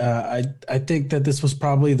 I think that this was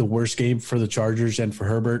probably the worst game for the Chargers and for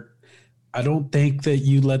Herbert. I don't think that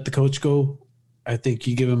you let the coach go. I think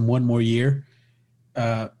you give him one more year.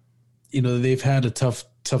 They've had a tough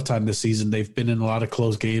time this season. They've been in a lot of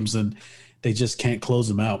close games, and they just can't close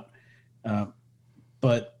them out.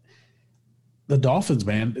 But the Dolphins,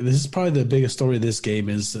 man, this is probably the biggest story of this game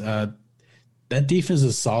is that defense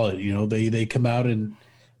is solid. They come out and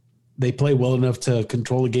they play well enough to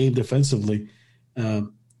control the game defensively.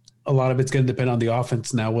 A lot of it's going to depend on the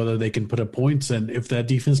offense now, whether they can put up points. And if that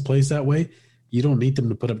defense plays that way, you don't need them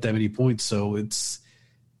to put up that many points. So it's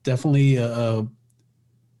definitely a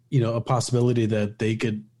a possibility that they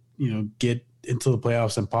could, get into the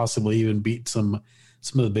playoffs and possibly even beat some of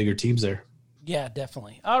the bigger teams there. Yeah,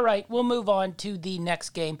 definitely. All right, we'll move on to the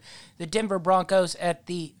next game. The Denver Broncos at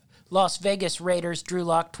the Las Vegas Raiders. Drew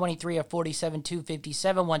Lock, 23 of 47,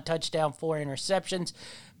 257, 1 touchdown, 4 interceptions.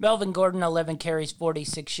 Melvin Gordon, 11 carries,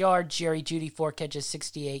 46 yards. Jerry Jeudy, 4 catches,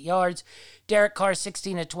 68 yards. Derek Carr,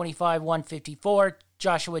 16 of 25, 154.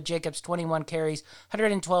 Joshua Jacobs, 21 carries,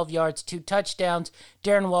 112 yards, 2 touchdowns.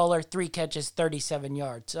 Darren Waller, 3 catches, 37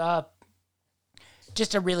 yards.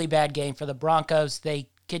 Just a really bad game for the Broncos. They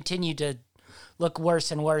continue to look worse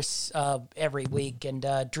and worse every week, and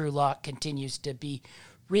Drew Lock continues to be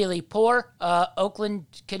really poor. Oakland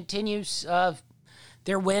continues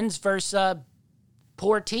their wins versus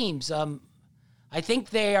poor teams. I think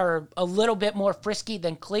they are a little bit more frisky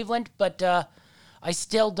than Cleveland, but I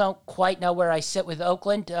still don't quite know where I sit with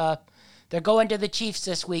Oakland. They're going to the Chiefs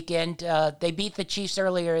this weekend. They beat the Chiefs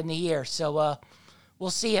earlier in the year, so we'll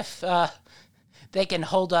see if they can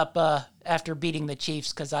hold up after beating the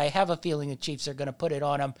Chiefs, because I have a feeling the Chiefs are going to put it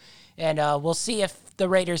on them. And we'll see if the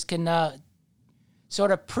Raiders can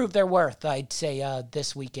sort of prove their worth, I'd say,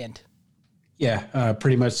 this weekend. Yeah,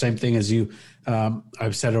 pretty much same thing as you.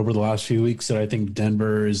 I've said over the last few weeks that I think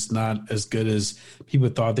Denver is not as good as people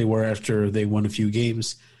thought they were after they won a few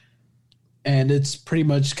games. And it's pretty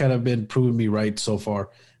much kind of been proving me right so far.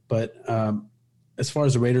 But as far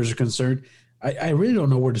as the Raiders are concerned, I really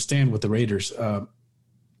don't know where to stand with the Raiders.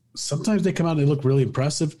 Sometimes they come out and they look really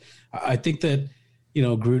impressive. I think that,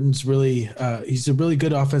 Gruden's really he's a really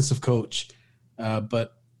good offensive coach.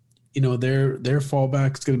 But, their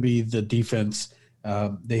fallback is going to be the defense.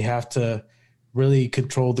 They have to really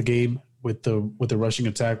control the game with the rushing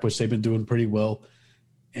attack, which they've been doing pretty well.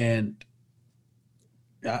 And,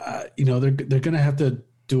 they're going to have to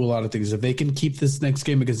do a lot of things. If they can keep this next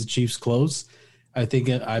game against the Chiefs close, I think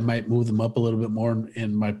I might move them up a little bit more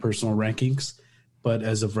in my personal rankings. But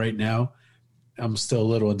as of right now, I'm still a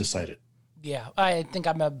little undecided. Yeah, I think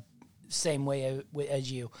I'm the same way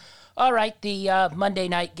as you. All right, the Monday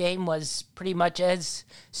night game was pretty much as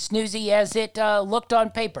snoozy as it looked on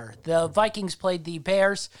paper. The Vikings played the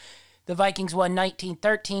Bears. The Vikings won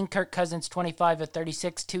 19-13. Kirk Cousins, 25 of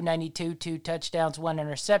 36, 292, 2 touchdowns, 1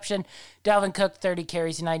 interception. Dalvin Cook, 30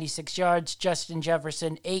 carries, 96 yards. Justin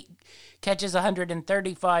Jefferson, 8 catches,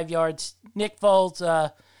 135 yards. Nick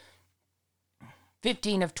Foles,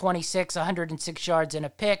 15 of 26, 106 yards and a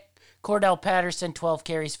pick. Cordell Patterson, 12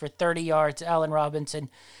 carries for 30 yards. Allen Robinson,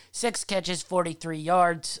 6 catches, 43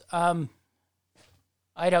 yards. I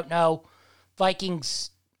don't know. Vikings,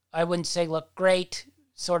 I wouldn't say look great.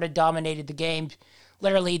 Sort of dominated the game.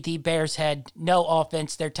 Literally, the Bears had no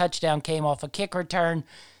offense. Their touchdown came off a kick return.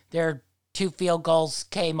 Their 2 field goals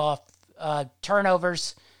came off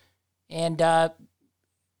turnovers. And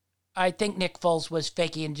I think Nick Foles was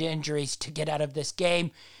faking injuries to get out of this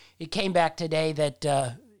game. It came back today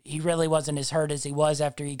that he really wasn't as hurt as he was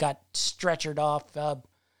after he got stretchered off.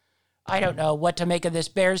 I don't know what to make of this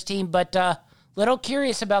Bears team, but little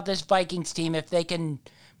curious about this Vikings team if they can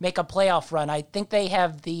make a playoff run. I think they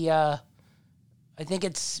have I think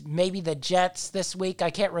it's maybe the Jets this week. I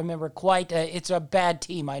can't remember quite. It's a bad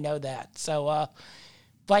team, I know that. So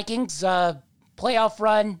Vikings, playoff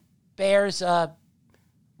run. Bears,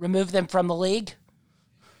 remove them from the league.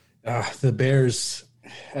 The Bears,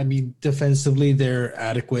 defensively they're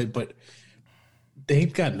adequate, but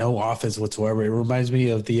they've got no offense whatsoever. It reminds me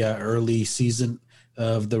of the early season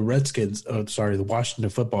of the Redskins. The Washington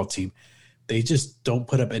football team. They just don't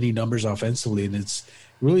put up any numbers offensively, and it's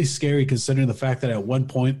really scary considering the fact that at one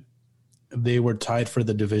point they were tied for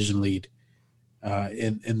the division lead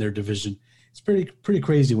in their division. It's pretty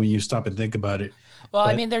crazy when you stop and think about it.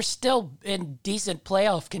 Well, they're still in decent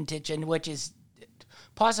playoff contention, which is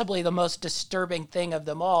possibly the most disturbing thing of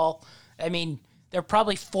them all. They're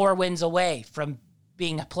probably 4 wins away from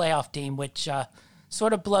being a playoff team, which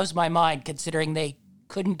sort of blows my mind considering they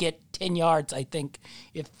couldn't get 10 yards, I think,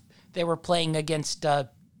 if they were playing against,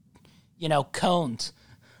 cones.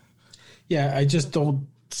 Yeah, I just don't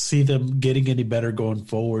see them getting any better going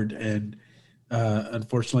forward. And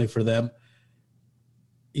unfortunately for them,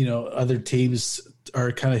 other teams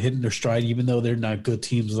are kind of hitting their stride, even though they're not good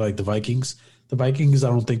teams like the Vikings. The Vikings, I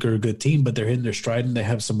don't think, are a good team, but they're hitting their stride and they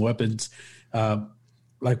have some weapons.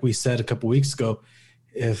 Like we said a couple weeks ago,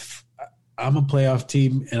 if I'm a playoff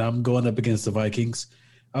team and I'm going up against the Vikings,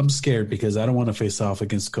 I'm scared because I don't want to face off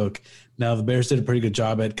against Cook. Now, the Bears did a pretty good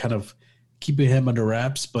job at kind of keeping him under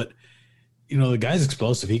wraps, but, the guy's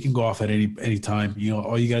explosive. He can go off at any time.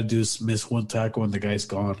 All you got to do is miss one tackle and the guy's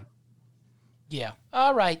gone. Yeah.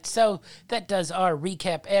 All right. So that does our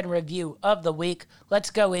recap and review of the week. Let's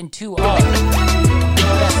go into our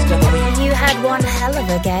best of the week. You had one hell of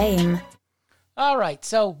a game. All right.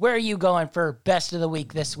 So where are you going for best of the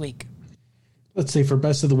week this week? Let's say for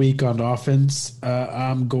best of the week on offense,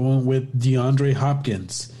 I'm going with DeAndre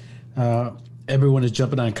Hopkins. Everyone is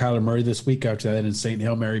jumping on Kyler Murray this week after that insane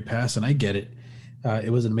Hail Mary pass, and I get it.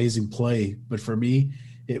 It was an amazing play, but for me,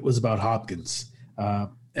 it was about Hopkins.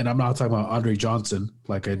 And I'm not talking about Andre Johnson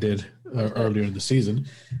like I did earlier in the season,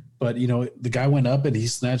 but the guy went up and he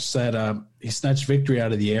snatched victory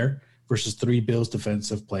out of the air versus 3 Bills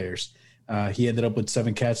defensive players. He ended up with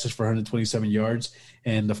 7 catches for 127 yards,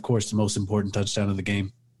 and of course, the most important touchdown of the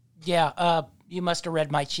game. Yeah, you must have read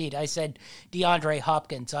my sheet. I said DeAndre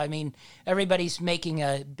Hopkins. I mean, everybody's making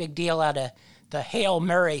a big deal out of the Hail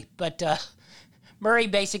Murray, but Murray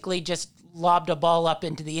basically just lobbed a ball up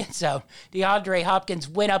into the end zone. DeAndre Hopkins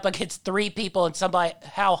went up against 3 people and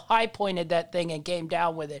somehow high-pointed that thing and came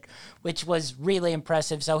down with it, which was really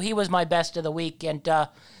impressive. So he was my best of the week, and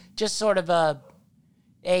just sort of a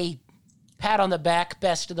pat on the back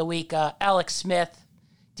best of the week. Alex Smith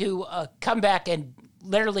to come back and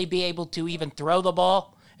literally be able to even throw the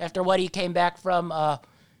ball after what he came back from,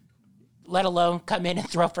 let alone come in and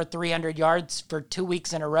throw for 300 yards for 2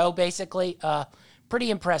 weeks in a row, basically. Pretty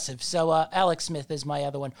impressive. So Alex Smith is my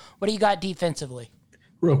other one. What do you got defensively?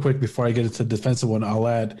 Real quick before I get into the defensive one, I'll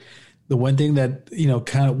add the one thing that,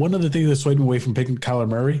 one of the things that swayed me away from picking Kyler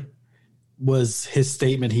Murray was his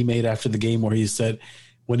statement he made after the game where he said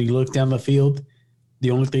when he looked down the field,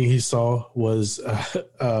 the only thing he saw was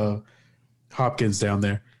Hopkins down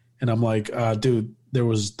there. And I'm like, dude, there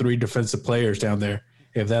was 3 defensive players down there.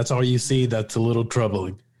 If that's all you see, that's a little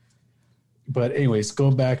troubling. But anyways,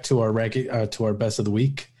 going back to our to our best of the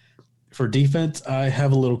week. For defense, I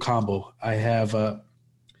have a little combo. I have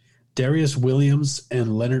Darius Williams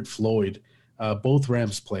and Leonard Floyd, both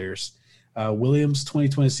Rams players. Williams'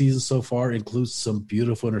 2020 season so far includes some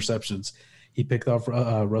beautiful interceptions. He picked off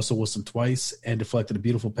Russell Wilson twice and deflected a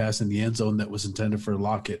beautiful pass in the end zone that was intended for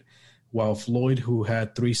Lockett, while Floyd, who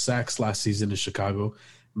had 3 sacks last season in Chicago,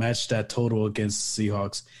 matched that total against the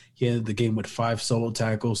Seahawks. He ended the game with 5 solo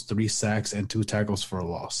tackles, 3 sacks, and 2 tackles for a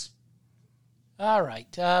loss. All right.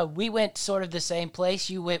 We went sort of the same place.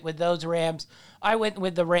 You went with those Rams. I went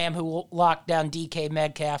with the Ram who locked down DK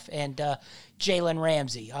Metcalf and Jalen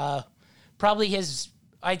Ramsey. Probably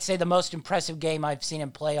I'd say the most impressive game I've seen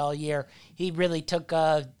him play all year. He really took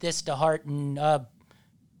this to heart and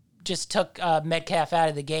just took Metcalf out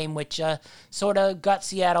of the game, which sort of got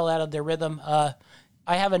Seattle out of their rhythm.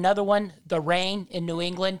 I have another one, the Rain in New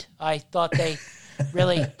England. I thought they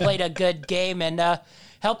really played a good game and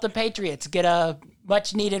helped the Patriots get a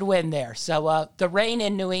much-needed win there. So the Rain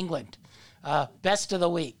in New England, best of the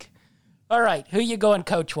week. All right, who you going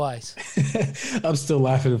coach-wise? I'm still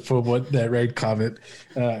laughing for that Rain comment,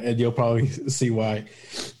 and you'll probably see why.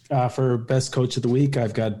 For best coach of the week,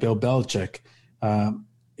 I've got Bill Belichick.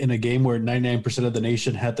 In a game where 99% of the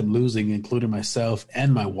nation had them losing, including myself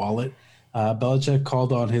and my wallet, Belichick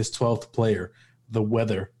called on his 12th player, the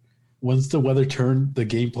weather. Once the weather turned, the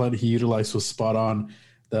game plan he utilized was spot on.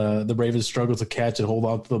 The Ravens struggled to catch and hold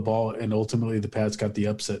on to the ball, and ultimately the Pats got the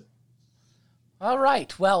upset. All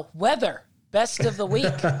right. Well, weather, best of the week.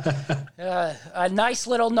 A nice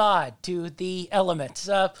little nod to the elements.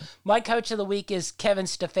 My coach of the week is Kevin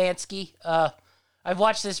Stefanski. I've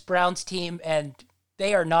watched this Browns team, and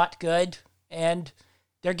they are not good, and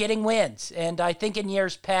they're getting wins. And I think in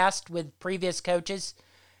years past with previous coaches,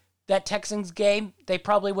 that Texans game, they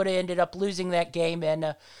probably would have ended up losing that game.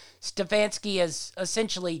 And Stefanski has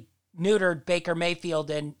essentially neutered Baker Mayfield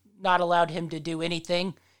and not allowed him to do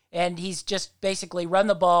anything. And he's just basically run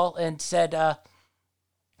the ball and said,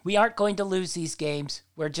 we aren't going to lose these games.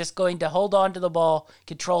 We're just going to hold on to the ball,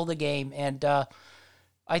 control the game. And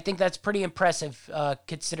I think that's pretty impressive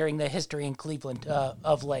considering the history in Cleveland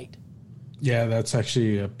of late. Yeah, that's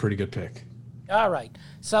actually a pretty good pick. All right.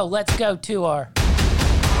 So let's go to our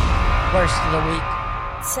worst of the week.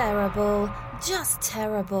 Terrible. Just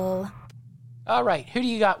terrible. All right. Who do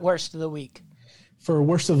you got worst of the week? For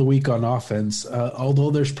worst of the week on offense,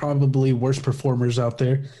 although there's probably worse performers out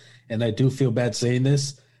there, and I do feel bad saying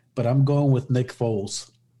this, but I'm going with Nick Foles,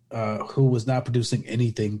 who was not producing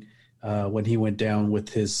anything when he went down with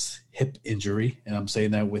his hip injury, and I'm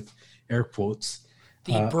saying that with air quotes.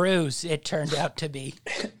 The bruise, it turned out to be.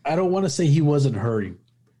 I don't want to say he wasn't hurting,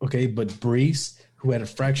 okay, but Brees, who had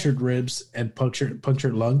fractured ribs and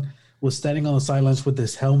punctured lung, was standing on the sidelines with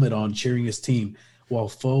his helmet on, cheering his team, while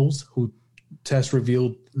Foles, who tests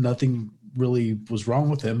revealed nothing really was wrong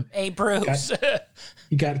with him. A bruise.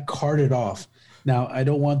 He got carted off. Now, I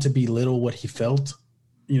don't want to belittle what he felt,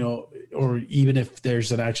 or even if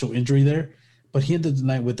there's an actual injury there, but he ended the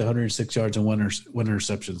night with 106 yards and one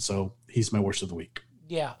interception, so he's my worst of the week.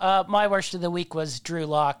 Yeah, my worst of the week was Drew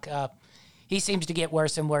Lock. He seems to get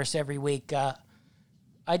worse and worse every week.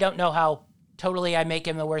 I don't know how totally I make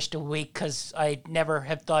him the worst of the week because I never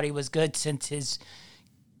have thought he was good since his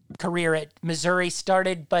career at Missouri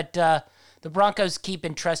started, but the Broncos keep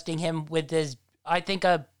entrusting him with his, I think,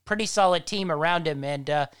 a pretty solid team around him,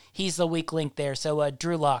 and he's the weak link there. So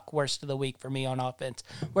Drew Lock, worst of the week for me on offense.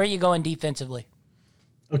 Where are you going defensively?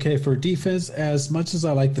 Okay, for defense, as much as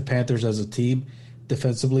I like the Panthers as a team,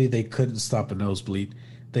 defensively, they couldn't stop a nosebleed.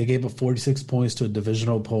 They gave up 46 points to a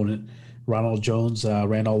divisional opponent. Ronald Jones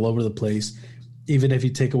ran all over the place. Even if you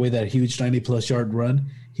take away that huge 90-plus yard run,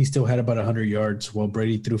 he still had about 100 yards, while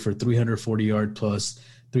Brady threw for 340 yard plus,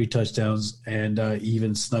 3 touchdowns, and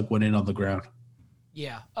even snuck one in on the ground.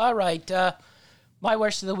 Yeah. All right. My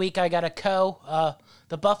worst of the week, I got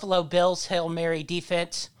the Buffalo Bills Hail Mary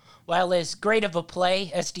defense. While as great of a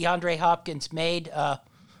play as DeAndre Hopkins made,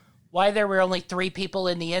 why there were only 3 people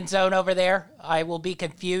in the end zone over there, I will be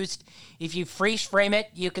confused. If you freeze frame it,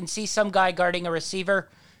 you can see some guy guarding a receiver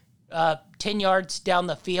 10 yards down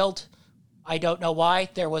the field. I don't know why.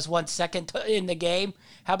 There was 1 second in the game.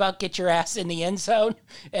 How about get your ass in the end zone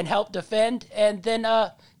and help defend? And then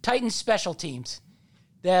Titans special teams.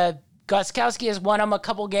 The Gostkowski has won him a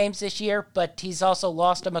couple games this year, but he's also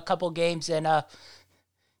lost him a couple games. And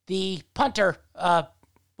the punter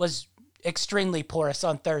was extremely porous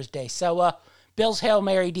on Thursday. So Bills Hail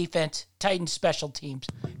Mary defense, Titans special teams,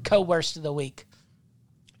 co-worst of the week.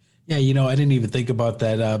 Yeah, I didn't even think about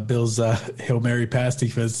that Bills Hail Mary pass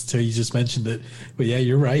defense until you just mentioned it. But yeah,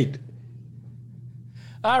 you're right.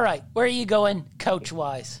 All right, where are you going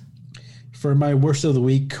coach-wise? For my worst of the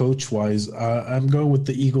week coach-wise, I'm going with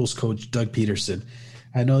the Eagles coach, Doug Peterson.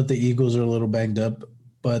 I know that the Eagles are a little banged up,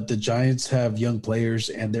 but the Giants have young players,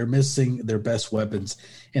 and they're missing their best weapons.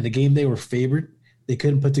 In the game they were favored, they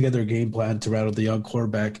couldn't put together a game plan to rattle the young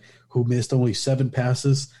quarterback who missed only 7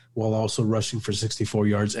 passes while also rushing for 64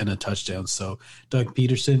 yards and a touchdown. So, Doug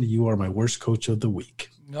Peterson, you are my worst coach of the week.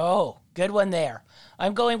 Oh, good one there.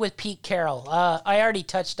 I'm going with Pete Carroll. I already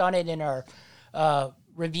touched on it in our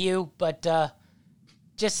review, but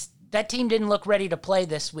just that team didn't look ready to play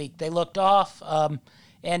this week. They looked off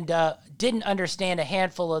and didn't understand a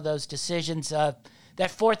handful of those decisions. That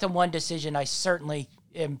 4th and 1 decision, I certainly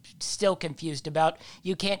am still confused about.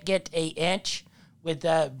 You can't get an inch with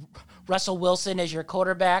Russell Wilson as your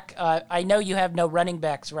quarterback. I know you have no running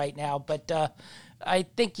backs right now, but I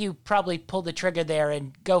think you probably pull the trigger there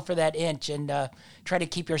and go for that inch and try to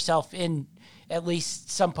keep yourself in at least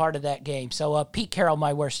some part of that game. So Pete Carroll,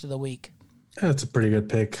 my worst of the week. That's a pretty good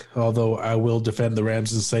pick, although I will defend the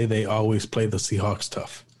Rams and say they always play the Seahawks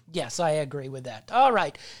tough. Yes, I agree with that. All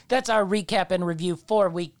right, that's our recap and review for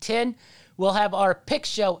Week 10. We'll have our pick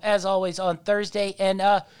show, as always, on Thursday, and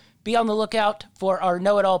be on the lookout for our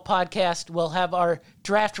Know It All podcast. We'll have our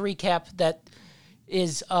draft recap that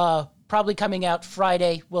is probably coming out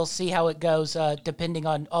Friday. We'll see how it goes, depending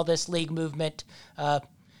on all this league movement.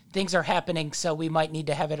 Things are happening, so we might need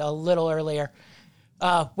to have it a little earlier.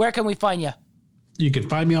 Where can we find you? You can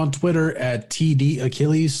find me on Twitter at TD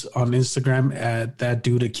Achilles, on Instagram at That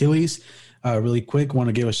Dude Achilles. Really quick, want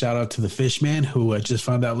to give a shout out to the Fish Man who just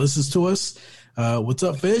found out listens to us. What's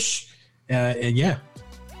up, Fish? And yeah.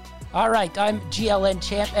 All right, I'm GLN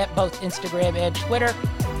Champ at both Instagram and Twitter.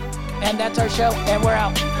 And that's our show, and we're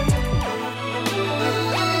out.